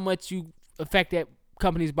out how much you affect that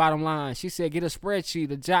company's bottom line. She said, get a spreadsheet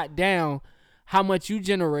to jot down how much you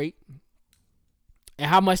generate and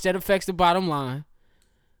how much that affects the bottom line.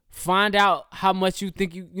 Find out how much you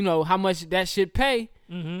think how much that should pay,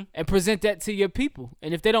 and present that to your people.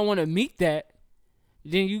 And if they don't want to meet that,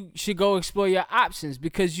 then you should go explore your options,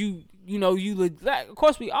 because of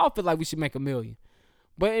course we all feel like we should make $1 million.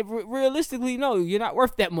 But realistically, no, you're not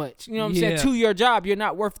worth that much. You know what I'm saying? To your job, you're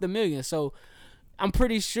not worth $1 million. So I'm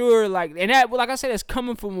pretty sure, like I said, that's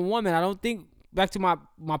coming from a woman. I don't think, back to my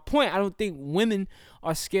point, I don't think women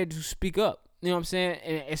are scared to speak up. You know what I'm saying?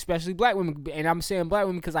 And especially black women. And I'm saying black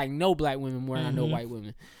women because I know black women more than I know white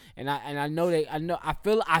women. And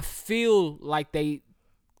I feel like they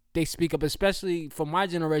speak up, especially for my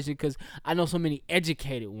generation, because I know so many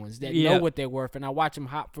educated ones that know what they're worth, and I watch them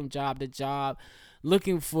hop from job to job,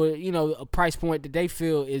 looking for a price point that they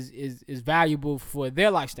feel is valuable for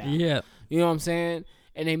their lifestyle. Yeah, you know what I'm saying?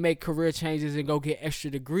 And they make career changes and go get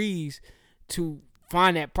extra degrees to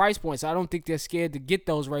find that price point. So I don't think they're scared to get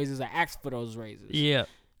those raises or ask for those raises. Yeah,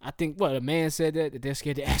 I think a man said that they're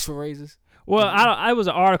scared to ask for raises. Well, I was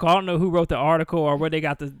an article. I don't know who wrote the article or where they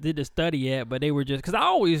did the study at, but they were just,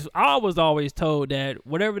 because I was always told that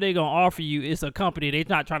whatever they gonna offer you, it's a company. They're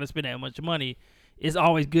not trying to spend that much money. It's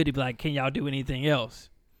always good to be like, can y'all do anything else?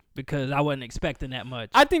 Because I wasn't expecting that much.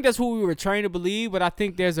 I think that's what we were trained to believe, but I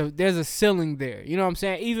think there's a ceiling there. You know what I'm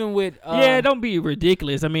saying? Even with don't be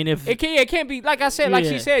ridiculous. I mean, if it can't be, like I said, like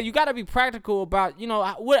she said, you got to be practical about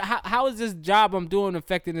how is this job I'm doing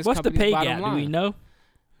affecting this company's bottom line? What's the pay gap? Do we know?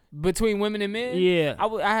 Between women and men? Yeah.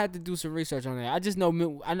 I had to do some research on that. I just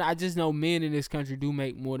know men in this country do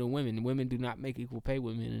make more than women. Women do not make equal pay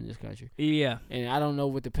with men in this country. Yeah. And I don't know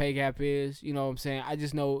what the pay gap is. You know what I'm saying? I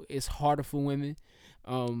just know it's harder for women.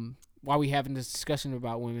 While we having this discussion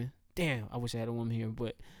about women. Damn, I wish I had a woman here,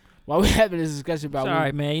 but while we're having this discussion about women.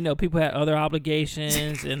 Sorry, man. People have other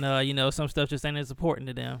obligations and, some stuff just ain't as important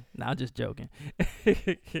to them. Nah, I'm just joking.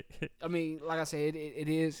 I mean, like I said,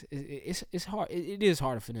 it's hard. It is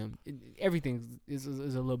harder for them. Everything is a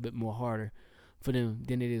little bit more harder for them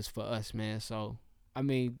than it is for us, man. So, I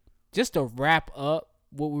mean, just to wrap up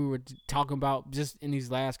what we were talking about just in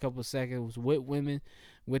these last couple of seconds with women,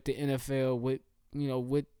 with the NFL, with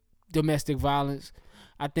domestic violence.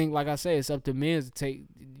 I think, like I said, it's up to men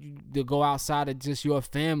to go outside of just your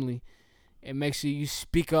family and make sure you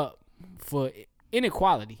speak up for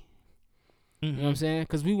inequality. Mm-hmm. You know what I'm saying?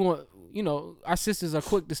 Because we want, our sisters are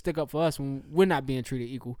quick to stick up for us when we're not being treated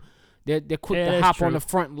equal. They're quick to hop on the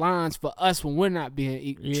front lines for us when we're not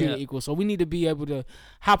being treated equal. So we need to be able to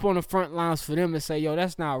hop on the front lines for them and say, yo,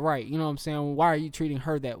 that's not right. You know what I'm saying? Why are you treating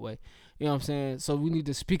her that way? You know what I'm saying? So we need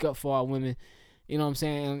to speak up for our women. You know what I'm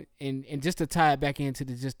saying? And just to tie it back into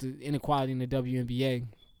the inequality in the WNBA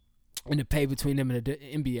and the pay between them and the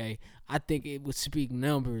NBA, I think it would speak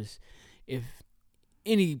numbers if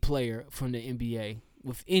any player from the NBA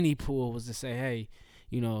with any pool was to say, hey,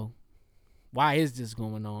 why is this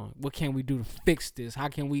going on? What can we do to fix this? How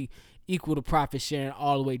can we equal the profit sharing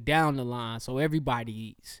all the way down the line so everybody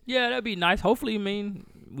eats? Yeah, that'd be nice. Hopefully, we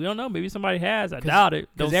don't know. Maybe somebody has. I doubt it.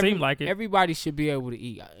 Don't seem like it. Everybody should be able to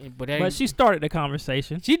eat. But she started the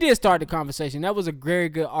conversation. She did start the conversation. That was a very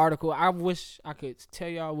good article. I wish I could tell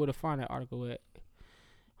y'all where to find that article at.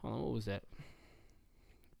 Hold on, what was that?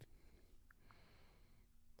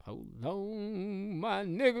 Hold on, my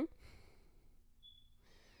nigga.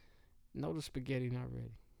 No, the spaghetti not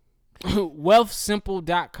ready.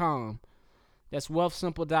 Wealthsimple.com. That's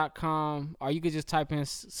wealthsimple.com. Or you could just type in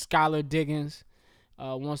Skylar Diggins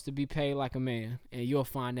wants to be paid like a man, and you'll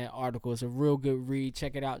find that article. It's a real good read.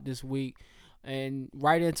 Check it out this week. And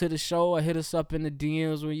write into the show or hit us up in the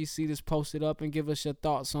DMs when you see this posted up and give us your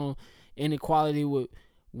thoughts on inequality with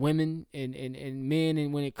women and men,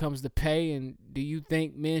 and when it comes to pay. And do you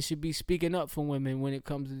think men should be speaking up for women when it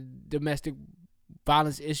comes to domestic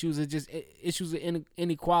violence issues or just issues of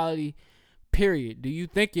inequality, period? Do you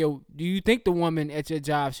think the woman at your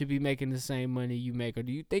job should be making the same money you make, or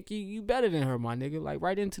do you think you better than her, my nigga? Like,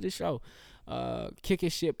 write into the show.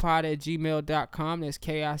 kickitshitpod@gmail.com. That's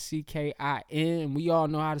KICKIN. And we all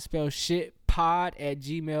know how to spell shit,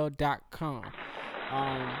 pod@gmail.com.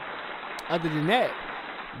 Other than that,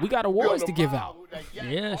 we got awards to give out.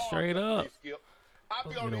 Yeah, straight up.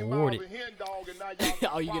 Awarded.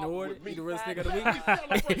 Oh, you get awarded? You the realest nigga of the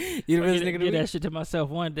week? You the realest nigga of the Get that week? shit to myself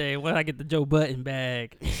one day when I get the Joe Budden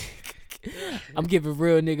bag. I'm giving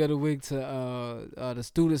real nigga of the week to the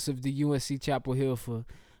students of the UNC Chapel Hill for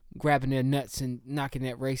grabbing their nuts and knocking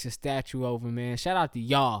that racist statue over, man. Shout out to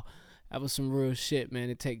y'all. That was some real shit, man.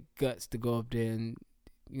 It take guts to go up there and,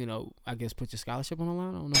 you know, I guess put your scholarship on the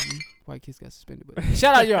line. I don't know if white kids got suspended, but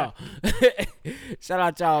shout out y'all. Shout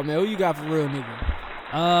out y'all, man. Who you got for real,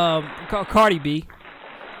 nigga? Cardi B.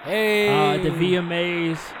 Hey. The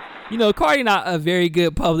VMAs. You know, Cardi not a very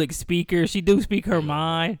good public speaker. She do speak her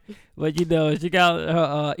mind, but you know, she got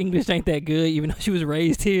her English ain't that good, even though she was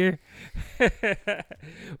raised here.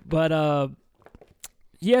 But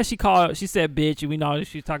yeah, she said bitch, and we know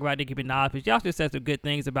she talked about Nicki Minaj, but she also said some good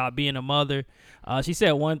things about being a mother. She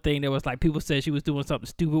said one thing that was like, people said she was doing something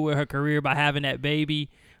stupid with her career by having that baby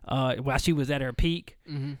while she was at her peak.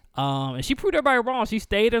 Mm-hmm. And she proved everybody wrong. She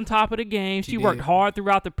stayed on top of the game. She worked hard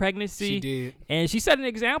throughout the pregnancy. She did. And she set an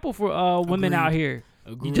example for women out here.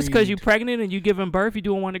 Agreed. Just because you're pregnant and you giving birth, you're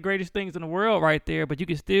doing one of the greatest things in the world right there, but you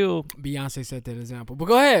can still... Beyonce set that example. But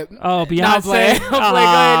go ahead. Oh, Beyonce. I'm playing. Go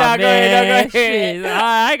ahead. Shit.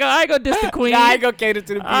 I ain't gonna diss the queen. I ain't gonna cater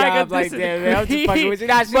to the Beyonce like that, man. I'm just fucking with you.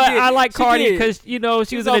 Nah, but I like Cardi because, you know,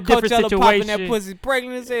 she was in a different Coachella popping situation. that pussy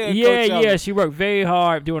pregnant as hell. Yeah. She worked very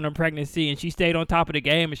hard during her pregnancy, and she stayed on top of the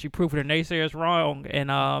game, and she proved her naysayers wrong.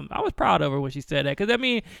 And I was proud of her when she said that. Because, I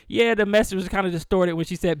mean, yeah, the message was kind of distorted when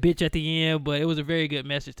she said bitch at the end, but it was a very good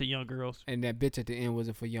message to young girls. And that bitch at the end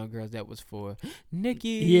wasn't for young girls. That was for Nicki.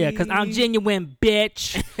 Yeah, because I'm genuine,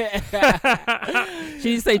 bitch. She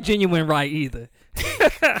didn't say genuine right either.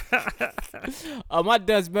 My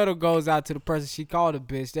dust medal goes out to the person she called a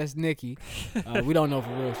bitch. That's Nicki. We don't know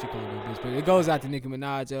for real if she called her a bitch, but it goes out to Nicki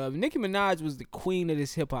Minaj. Nicki Minaj was the queen of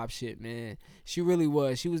this hip hop shit, man. She really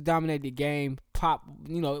was. She was dominating the game, pop.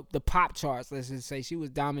 You know, the pop charts. Let's just say she was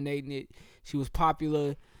dominating it. She was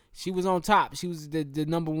popular. She was on top. She was the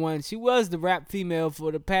number one. She was the rap female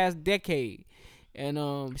for the past decade.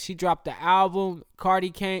 And she dropped the album. Cardi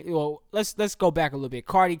came. Well, let's go back a little bit.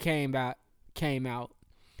 Cardi came out,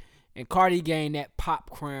 and Cardi gained that pop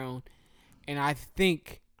crown. And I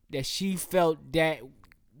think that she felt that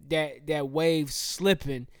wave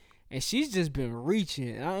slipping, and she's just been reaching.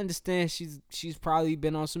 And I understand she's probably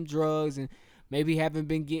been on some drugs and maybe haven't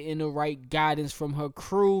been getting the right guidance from her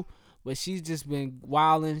crew. But she's just been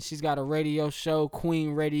wilding. She's got a radio show,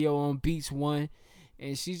 Queen Radio on Beats One.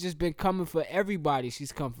 And she's just been coming for everybody.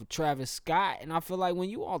 She's come for Travis Scott. And I feel like when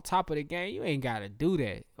you on top of the game, you ain't got to do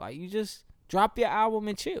that. Like, you just drop your album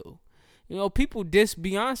and chill. You know, people diss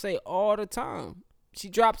Beyonce all the time. She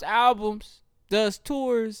drops albums, does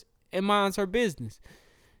tours, and minds her business.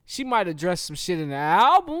 She might address some shit in the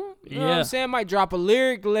album. You know what I'm saying? Might drop a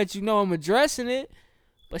lyric to let you know I'm addressing it.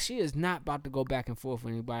 But she is not about to go back and forth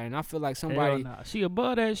with anybody. And I feel like somebody... Hell nah. She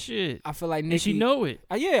above that shit. I feel like Nicki... And she know it.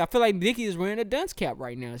 Yeah, I feel like Nicki is wearing a dunce cap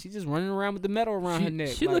right now. She's just running around with the medal around her neck.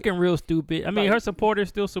 She looking real stupid. I mean, her supporters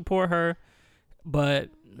still support her. But,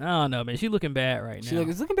 I don't know, man. She looking bad right now.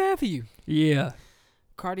 It's looking bad for you. Yeah.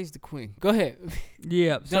 Cardi's the queen. Go ahead.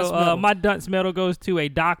 Yeah. So, my dunce medal goes to a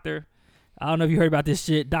doctor. I don't know if you heard about this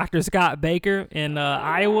shit. Dr. Scott Baker in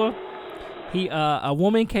Iowa. A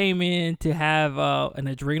woman came in to have an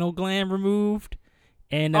adrenal gland removed,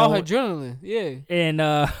 and her adrenaline, yeah. And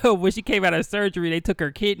when she came out of surgery, they took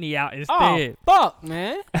her kidney out instead. Oh fuck,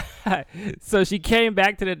 man! So she came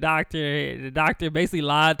back to the doctor. The doctor basically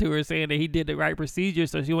lied to her, saying that he did the right procedure,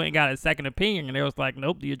 so she went and got a second opinion. And they was like,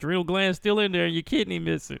 "Nope, the adrenal gland's still in there, and your kidney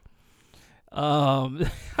missing." Wow.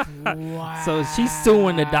 So she's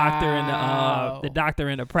suing the doctor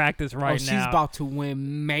and the practice right now. She's about to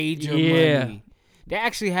win major money. That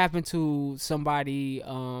actually happened to somebody.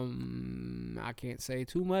 I can't say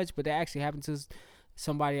too much, but that actually happened to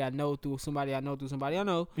somebody I know through somebody I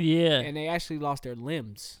know. Yeah. And they actually lost their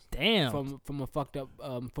limbs. Damn. From a fucked up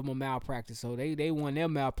from a malpractice. So they won their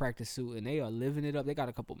malpractice suit and they are living it up. They got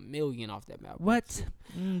a couple million off that malpractice. What?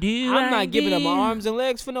 I'm not giving up my arms and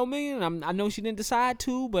legs for no million. I know she didn't decide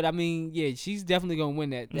to, but I mean, yeah, she's definitely gonna win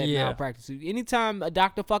that malpractice suit. Anytime a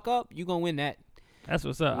doctor fuck up, you gonna win that. That's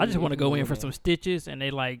what's up. I just want to go in for some stitches and they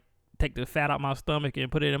like take the fat out my stomach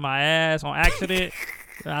and put it in my ass on accident.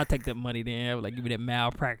 I'll take that money then. Like, give me that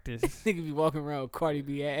malpractice. Nigga be walking around with Cardi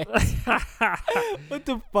B ass. What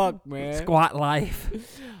the fuck, man? Squat life.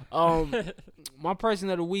 My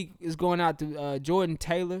person of the week is going out to Jordan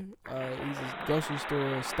Taylor. He's a grocery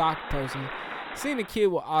store stock person. Seen a kid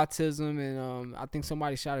with autism, and I think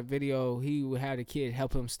somebody shot a video. He would have the kid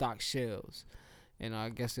help him stock shelves. And I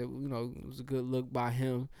guess it was a good look by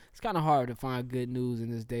him. It's kind of hard to find good news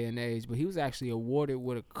in this day and age, but he was actually awarded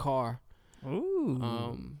with a car.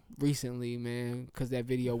 Ooh. Recently, man, because that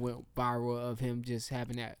video went viral of him just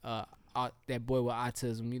having that boy with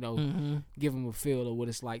autism, give him a feel of what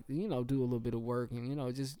it's like, do a little bit of work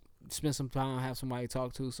and, just spend some time, have somebody to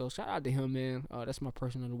talk to. So shout out to him, man. That's my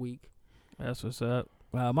person of the week. That's what's up.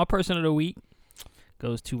 My person of the week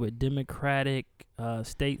goes to a Democratic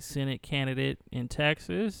state Senate candidate in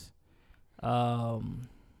Texas. Let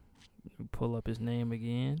me pull up his name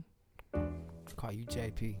again. Call you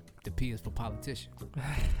JP. The P is for politician.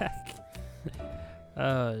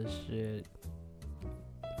 Oh, shit.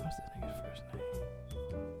 What's that nigga's first name?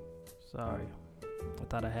 Sorry. I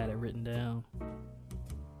thought I had it written down.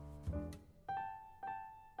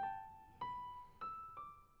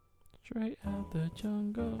 Straight out the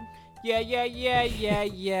jungle. Yeah.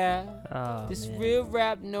 This Man. real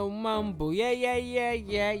rap, no mumble. Yeah.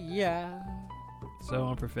 So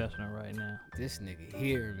unprofessional right now. This nigga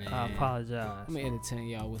here, man. I apologize. I'm gonna entertain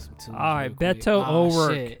y'all with some tunes. All right, real quick. Beto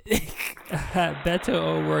O'Rourke. Shit. Beto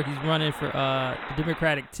O'Rourke, he's running for the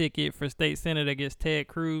Democratic ticket for state senate against Ted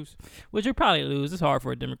Cruz, which he'll probably lose. It's hard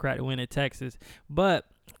for a Democrat to win in Texas. But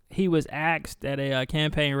he was asked at a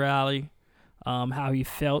campaign rally how he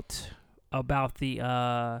felt about the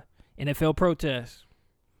NFL protests.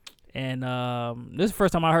 And this is the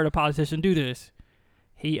first time I heard a politician do this.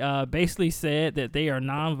 He basically said that they are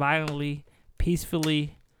non-violently,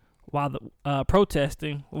 peacefully, while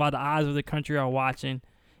protesting, while the eyes of the country are watching,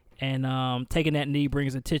 and taking that knee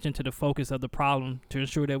brings attention to the focus of the problem to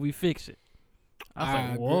ensure that we fix it. I was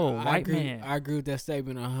like, whoa, white man. I agree with that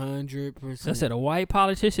statement 100%. I said a white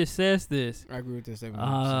politician says this. I agree with that statement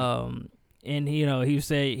 100%. And he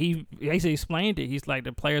basically explained it. He's like,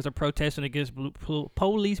 the players are protesting against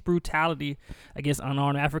police brutality against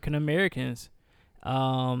unarmed African Americans.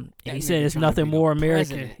 He said it's nothing more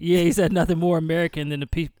American. president. Yeah, he said nothing more American than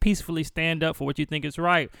to peacefully stand up for what you think is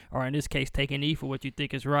right, or in this case, take a knee for what you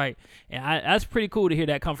think is right. And that's pretty cool to hear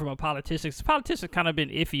that come from a politician. Politicians kind of been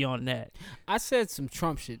iffy on that. I said some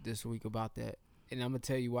Trump shit this week about that, and I'm gonna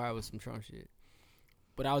tell you why it was some Trump shit.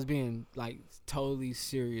 But I was being like totally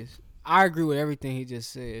serious. I agree with everything he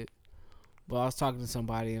just said, but I was talking to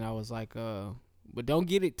somebody and I was like, but don't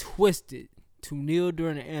get it twisted. To kneel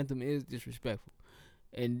during the anthem is disrespectful.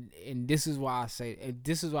 And this is why I say, and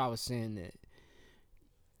this is why I was saying that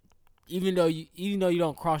even though you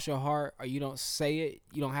don't cross your heart or you don't say it,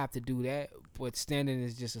 you don't have to do that. But standing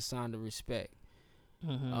is just a sign of respect.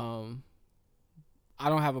 Mm-hmm. I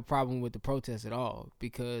don't have a problem with the protest at all,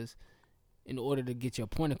 because in order to get your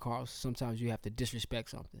point across, sometimes you have to disrespect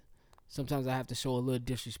something. Sometimes I have to show a little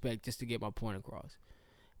disrespect just to get my point across.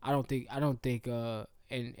 I don't think and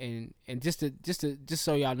just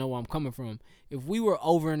so y'all know where I'm coming from, if we were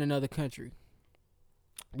over in another country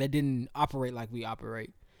that didn't operate like we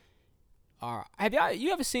operate, have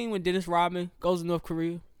you ever seen when Dennis Rodman goes to North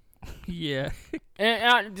Korea? Yeah.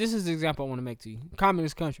 and this is the example I want to make to you.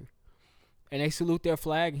 Communist country, and they salute their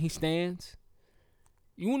flag and he stands.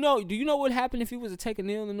 Do you know what happened if he was to take a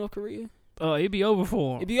knee in North Korea? Oh, it'd be over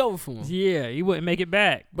for him. It'd be over for him. Yeah, he wouldn't make it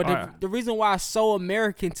back. But the reason why it's so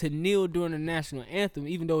American to kneel during the national anthem,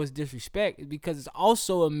 even though it's disrespect, is because it's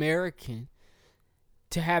also American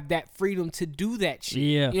to have that freedom to do that shit.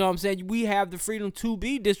 Yeah. You know what I'm saying? We have the freedom to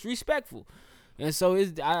be disrespectful. And so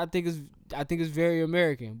I think it's very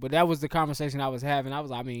American. But that was the conversation I was having.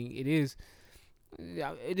 It is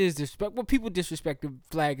disrespect. Well, people disrespect the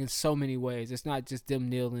flag in so many ways. It's not just them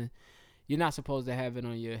kneeling. You're not supposed to have it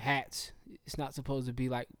on your hats. It's not supposed to be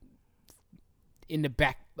like in the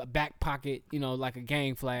back pocket, like a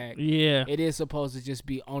gang flag. Yeah. It is supposed to just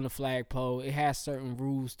be on the flagpole. It has certain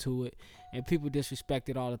rules to it, and people disrespect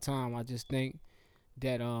it all the time. I just think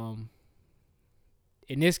that in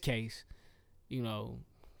this case, who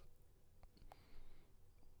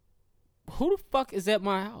the fuck is at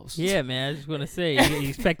my house? Yeah, man. I just want to say, you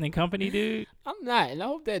expecting company, dude? I'm not, and I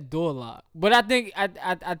hope that door locked. But I think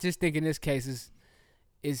I just think in this case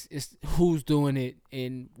is who's doing it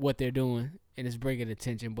and what they're doing, and it's bringing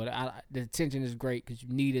attention. But the attention is great because you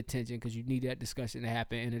need attention, because you need that discussion to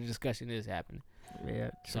happen, and the discussion is happening.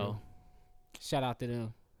 Yeah. So, shout out to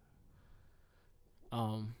them.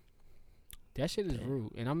 That shit is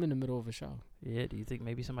rude, and I'm in the middle of a show. Yeah. Do you think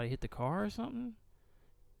maybe somebody hit the car or something?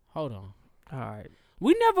 Hold on. All right.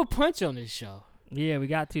 We never punch on this show. Yeah, we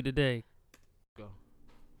got to today. Go.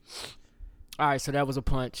 All right, so that was a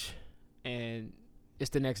punch, and it's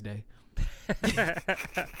the next day.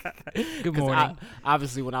 Good morning.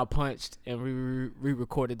 Obviously, when I punched and we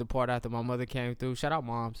re-recorded the part after my mother came through, shout out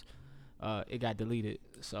moms, it got deleted.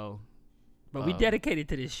 So But we dedicated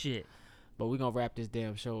to this shit. But we gonna wrap this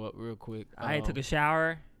damn show up real quick. I ain't took a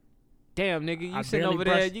shower. Damn, nigga, you I sitting barely over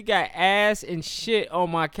there. brushed- You got ass and shit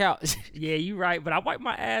on my couch. Yeah, you right. But I wipe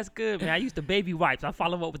my ass good, man. I use the baby wipes. I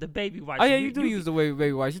follow up with the baby wipes. Oh yeah, you do use the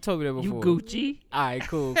baby wipes. You told me that You before. Gucci. All right,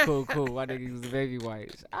 cool. My nigga use the baby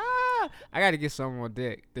wipes. I gotta get some on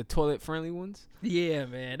deck. The toilet friendly ones. Yeah,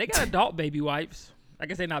 man. They got adult baby wipes. I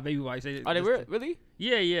guess they not baby wipes. Are they really?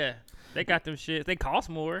 Yeah. They got them shits. They cost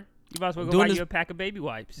more. You might as well go Doing buy this- you a pack of baby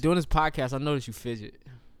wipes. Doing this podcast, I noticed you fidget.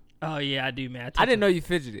 Oh yeah, I do, man. I didn't know you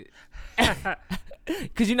fidgeted.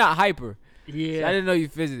 Cause you're not hyper. Yeah. I didn't know you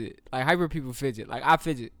fidgeted. Like hyper people fidget. Like I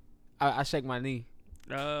fidget. I shake my knee.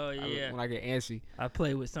 Oh yeah. When I get antsy. I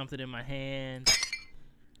play with something in my hand.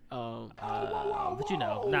 Um. But you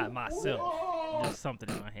know, not myself. Just something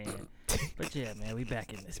in my hand. But yeah, man, we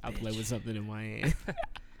back in this bitch. I play with something in my hand.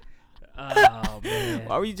 Oh man.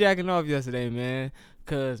 Why were you jacking off yesterday, man?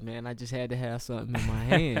 Cause man, I just had to have something in my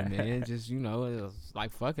hand, man. Just it was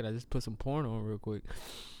like fuck it. I just put some porn on real quick.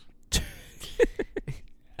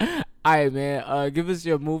 All right, man. Give us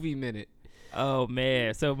your movie minute. Oh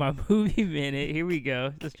man. So my movie minute. Here we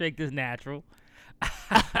go. Let's make this natural.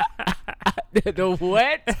 The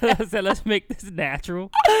what? So let's make this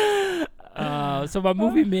natural. So my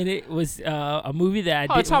movie minute was a movie that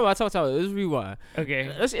I did. Talk about. Let's rewind.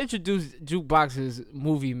 Okay. Let's introduce Jukebox's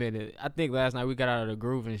movie minute. I think last night we got out of the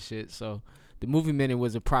groove and shit, so the movie minute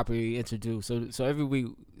wasn't properly introduced. So every week,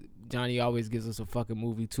 Johnny always gives us a fucking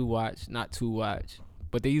movie to watch, not to watch,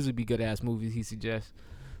 but they usually be good ass movies he suggests.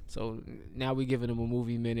 So now we giving him a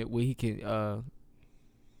movie minute where he can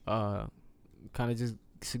kind of just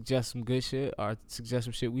suggest some good shit or suggest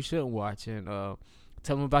some shit we shouldn't watch, and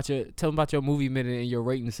tell them about your movie minute and your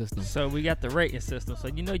rating system. So we got the rating system. So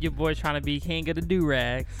you know your boy trying to be king of the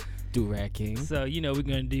do-rags. Do-rag king. So you know we're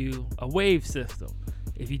gonna do a wave system.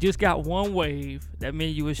 If you just got one wave, that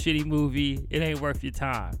means you a shitty movie. It ain't worth your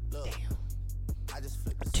time.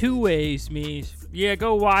 Two waves means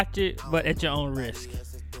go watch it, but at your own risk.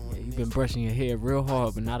 Yeah, you've been brushing your hair real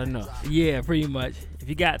hard, but not enough. Yeah, pretty much. If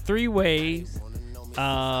you got three waves,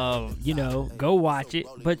 go watch it,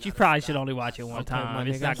 but you probably should only watch it one time.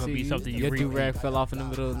 It's not gonna be something you Your repeat. do-rag fell off in the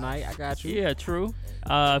middle of the night. I got you. Yeah, true.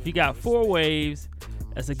 If you got four waves,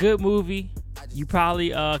 that's a good movie. You probably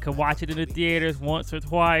can watch it in the theaters once or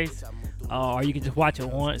twice, or you can just watch it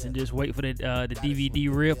once and just wait for the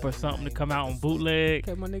DVD rip or something to come out on bootleg.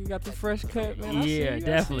 Okay, my nigga got the fresh cut, man. I see Yeah, you,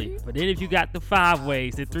 definitely. But then if you got the five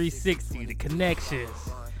ways, the 360, the connections,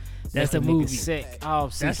 that's a nigga movie. sick. Oh,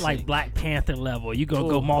 That's like Black Panther level. You gonna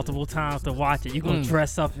go multiple times to watch it. You gonna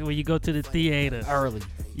dress up when you go to the theater early.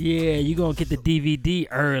 Yeah, you gonna get the DVD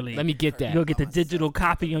early. Let me get that. You gonna get the digital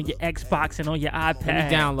copy on your Xbox and on your iPad. Let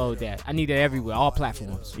me download that. I need it everywhere, all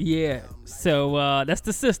platforms. Yeah. So that's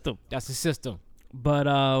the system. That's the system. But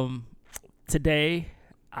today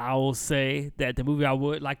I will say that the movie I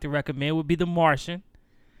would like to recommend would be The Martian.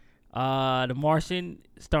 The Martian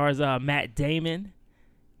stars Matt Damon.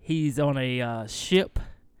 He's on a ship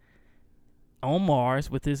on Mars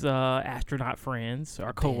with his astronaut friends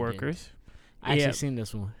or coworkers. I actually seen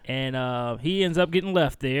this one. And he ends up getting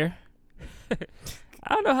left there.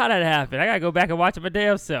 I don't know how that happened. I gotta go back and watch it my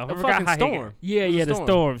damn self. The I forgot fucking how he storm. got- Yeah, It was yeah, a the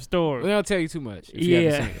storm. We don't tell you too much if you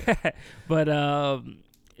haven't seen it. But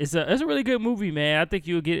it's a really good movie, man. I think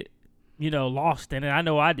you'll get lost in it. I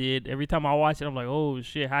know I did. Every time I watch it, I'm like, oh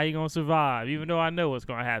shit, how you gonna survive? Even though I know what's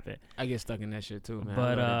gonna happen. I get stuck in that shit too, man.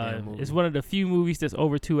 But I love that damn movie. it's one of the few movies that's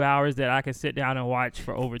over 2 hours that I can sit down and watch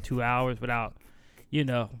for over 2 hours without,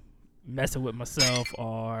 messing with myself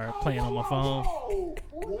or playing on my phone.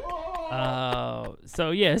 So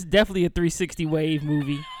yeah, it's definitely a 360 wave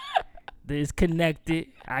movie. It's connected.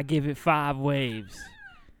 I give it 5 waves.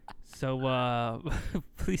 So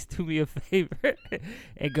please do me a favor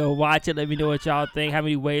and go watch it. Let me know what y'all think. How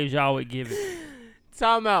many waves y'all would give it?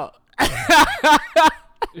 Time out.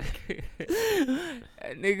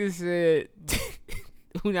 That nigga said,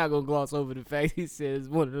 we're not going to gloss over the fact he said it's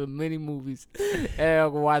one of the many movies. And I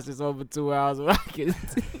can watch this over 2 hours so I can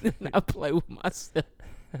not play with myself.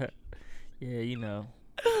 Yeah,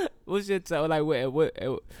 What's your time? Like,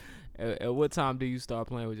 at what time do you start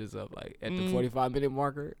playing with yourself? Like, at the 45-minute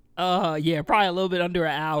marker? Yeah, probably a little bit under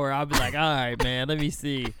an hour. I'll be like, all right, man, let me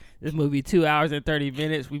see. This movie 2 hours and 30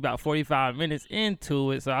 minutes. We about 45 minutes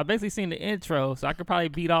into it. So I basically seen the intro. So I could probably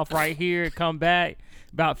beat off right here, come back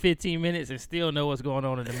about 15 minutes and still know what's going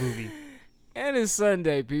on in the movie. And it's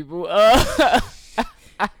Sunday, people.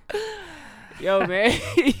 Yo, man,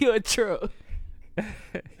 you a trip.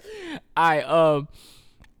 All right,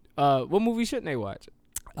 what movie shouldn't they watch?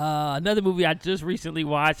 Another movie I just recently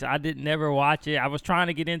watched. I didn't never watch it. I was trying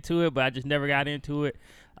to get into it, but I just never got into it.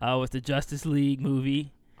 Was the Justice League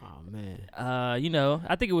movie. Oh man. I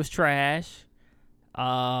think it was trash.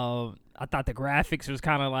 I thought the graphics was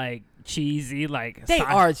kind of like cheesy, like They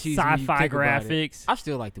are cheesy when you sci-fi think about it. graphics. I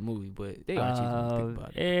still like the movie, but they are cheesy when you think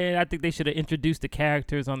about it. And I think they should have introduced the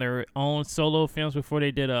characters on their own solo films before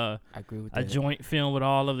they did I agree with a that. joint film with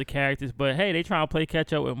all of the characters. But hey, they trying to play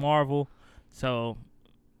catch up with Marvel, so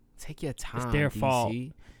Take your time. it's their DC. fault.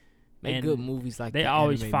 Make And good movies like they the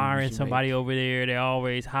always animated firing movies you somebody make. over there. They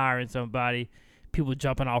always hiring somebody. People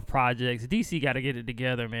jumping off projects. DC got to get it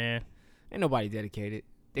together, man. Ain't nobody dedicated.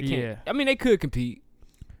 They can't. Yeah. I mean, they could compete.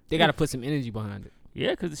 They got to put some energy behind it.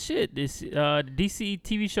 Yeah, cause shit, this DC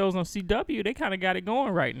TV shows on CW, they kind of got it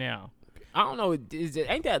going right now. I don't know.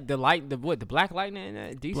 Ain't that the Black Lightning in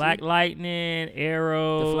that DC? Black Lightning,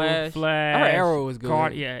 Arrow, The Flash. I heard Arrow was good.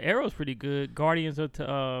 Arrow's pretty good. Guardians of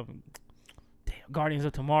Tomorrow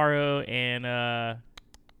and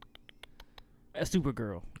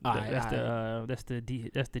Supergirl. That's the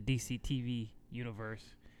DC TV universe.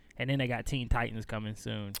 And then they got Teen Titans coming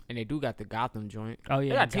soon. And they do got the Gotham joint. Oh yeah,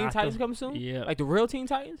 They got Teen Gotham. Titans coming soon? Yeah, Like the real Teen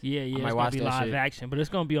Titans? yeah. I It's might gonna watch be that live shit. action, but it's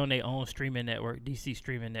gonna be on their own streaming network, DC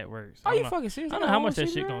streaming networks. Are you fucking serious? I don't know how much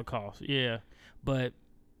that shit gonna cost. Yeah, but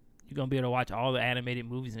you're gonna be able to watch all the animated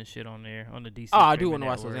movies and shit on there on the DC. Oh, I do streaming want to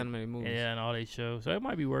watch those network. animated movies. Yeah, and all they shows, so it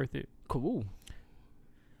might be worth it. Cool.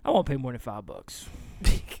 I won't pay more than $5.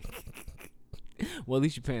 Well, at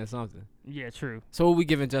least you're paying something. Yeah, true. So what we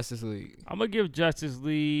giving Justice League? I'm gonna give Justice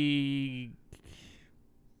League.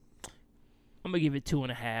 I'm gonna give it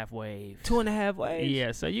 2.5 waves. 2.5 waves?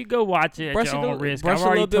 Yeah, so you go watch it at your own risk. Brush I've a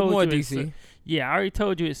already little bit told more, you it DC. Yeah, I already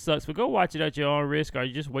told you it sucks, but go watch it at your own risk, or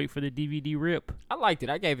you just wait for the DVD rip. I liked it.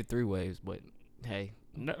 I gave it 3 waves, but hey.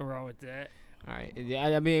 Nothing wrong with that. All right.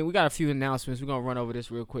 I mean, we got a few announcements. We're going to run over this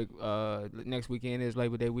real quick. Next weekend is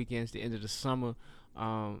Labor Day weekend. It's the end of the summer.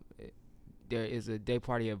 There is a day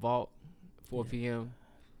party at Vault, 4 p.m.,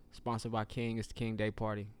 sponsored by King. It's the King Day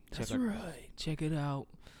Party. Right. Check it out.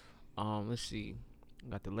 Let's see.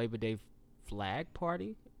 We got the Labor Day flag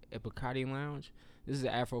party at Bacardi Lounge. This is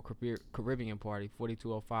the Afro Caribbean party,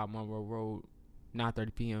 4205 Monroe Road,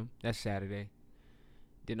 9:30 p.m. That's Saturday.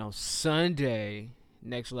 Then on Sunday,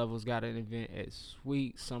 Next Level's got an event at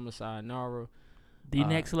Sweet Summerside Nara. The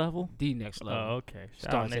next level? The Next Level. Oh, okay. Shout out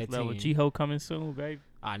Starts next at level. 10. G-Ho coming soon, baby.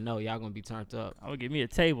 I know y'all gonna be turned up. I'm gonna give me a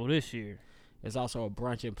table this year. There's also a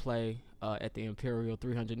brunch and play at the Imperial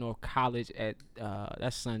 300 North College at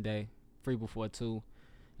that's Sunday, free before 2.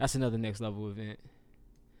 That's another Next Level event.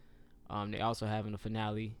 They also having a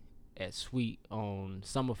finale at Sweet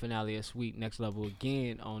summer finale at Sweet Next Level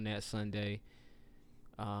again on that Sunday.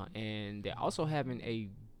 And they're also having a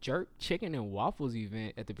jerk chicken and waffles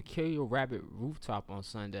event at the Peculiar Rabbit Rooftop on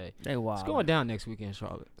Sunday. They wild. It's going down next weekend,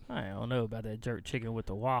 Charlotte. I don't know about that jerk chicken with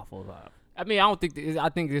the waffles. I mean, I don't think I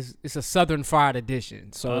think it's a Southern fried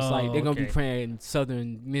edition. So it's like they're gonna be okay. playing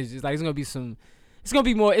Southern music. It's like it's gonna be some. It's gonna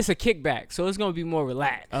be more. It's a kickback, so it's gonna be more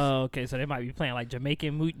relaxed. Oh, okay. So they might be playing like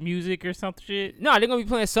Jamaican music or some shit. No, they're gonna be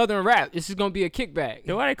playing Southern rap. This is gonna be a kickback.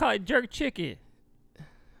 Then why they call it jerk chicken?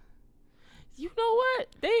 You know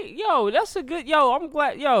what? That's a good I'm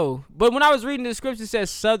glad But when I was reading the description, it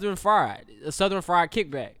says Southern fried, a Southern fried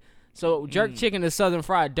kickback. So jerk chicken and Southern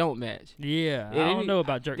fried don't match. Yeah, Yeah, I they don't need- know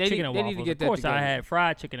about jerk they chicken need- and they waffles. need to get Of that course, I together. had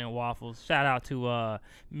fried chicken and waffles. Shout out to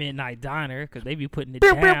Midnight Diner because they be putting it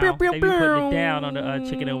down. They be putting it down on the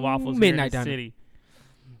chicken and waffles Midnight here in the Diner. city.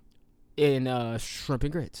 And shrimp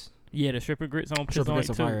and grits. Yeah, the shrimp and grits on Shrimp and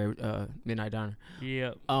grits too. on fire. Midnight Diner.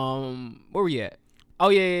 Yeah. Where we at? Oh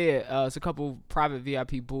yeah. It's a couple private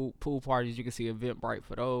VIP pool parties. You can see Eventbrite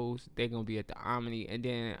for those. They're gonna be at the Omni, and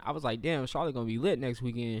then I was like, damn, Charlotte gonna be lit next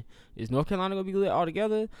weekend. Is North Carolina gonna be lit all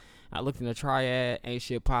together? I looked in the Triad, ain't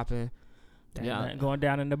shit popping. Yeah. Going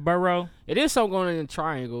down in the borough. It is something going on in the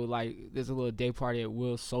Triangle. Like there's a little day party at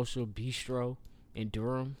Will's Social Bistro in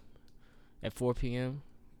Durham at 4 p.m.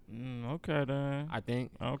 Okay then. I think.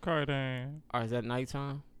 Okay then. Or is that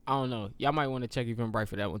nighttime? I don't know. Y'all might want to check Eventbrite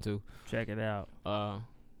for that one too. Check it out.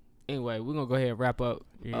 Anyway, we're gonna go ahead and wrap up.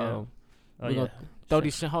 Yeah. We're gonna throw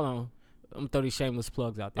these. Hold on. I'm gonna throw these shameless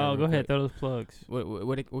plugs out there. Oh, real go ahead. quick. Throw those plugs.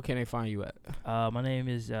 What can they find you at? My name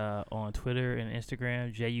is on Twitter and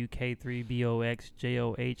Instagram,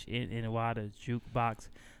 JUK3BOXJOHNNY, the Jukebox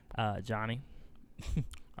Johnny.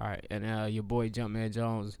 All right, and your boy Jumpman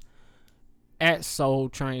Jones at Soul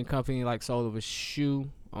Train Company, like Soul of a Shoe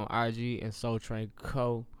on IG, and Soul Train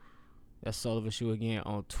Co. That's Soul of a Shoe again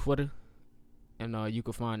on Twitter. And you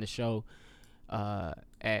can find the show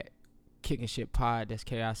at Kicking Shit Pod. That's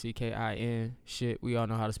KICKIN shit. We all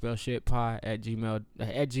know how to spell shit pod at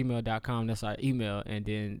gmail.com. That's our email. And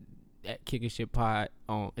then at Kicking Shit Pod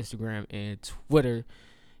on Instagram and Twitter.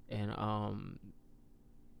 And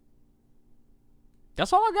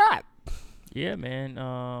that's all I got. Yeah, man.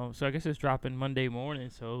 So I guess it's dropping Monday morning.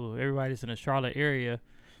 So everybody's in the Charlotte area.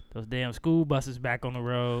 Those damn school buses back on the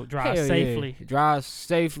road. Drive Hell safely. Yeah. Drive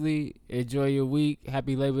safely. Enjoy your week.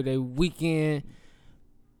 Happy Labor Day weekend.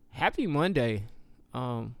 Happy Monday.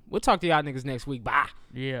 We'll talk to y'all niggas next week. Bye.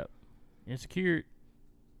 Yeah. Insecure.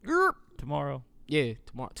 Tomorrow. Yeah,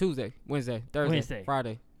 tomorrow. Tuesday, Wednesday, Thursday,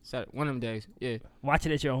 Friday, Saturday. One of them days. Yeah. Watch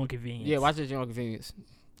it at your own convenience. Yeah, watch it at your own convenience.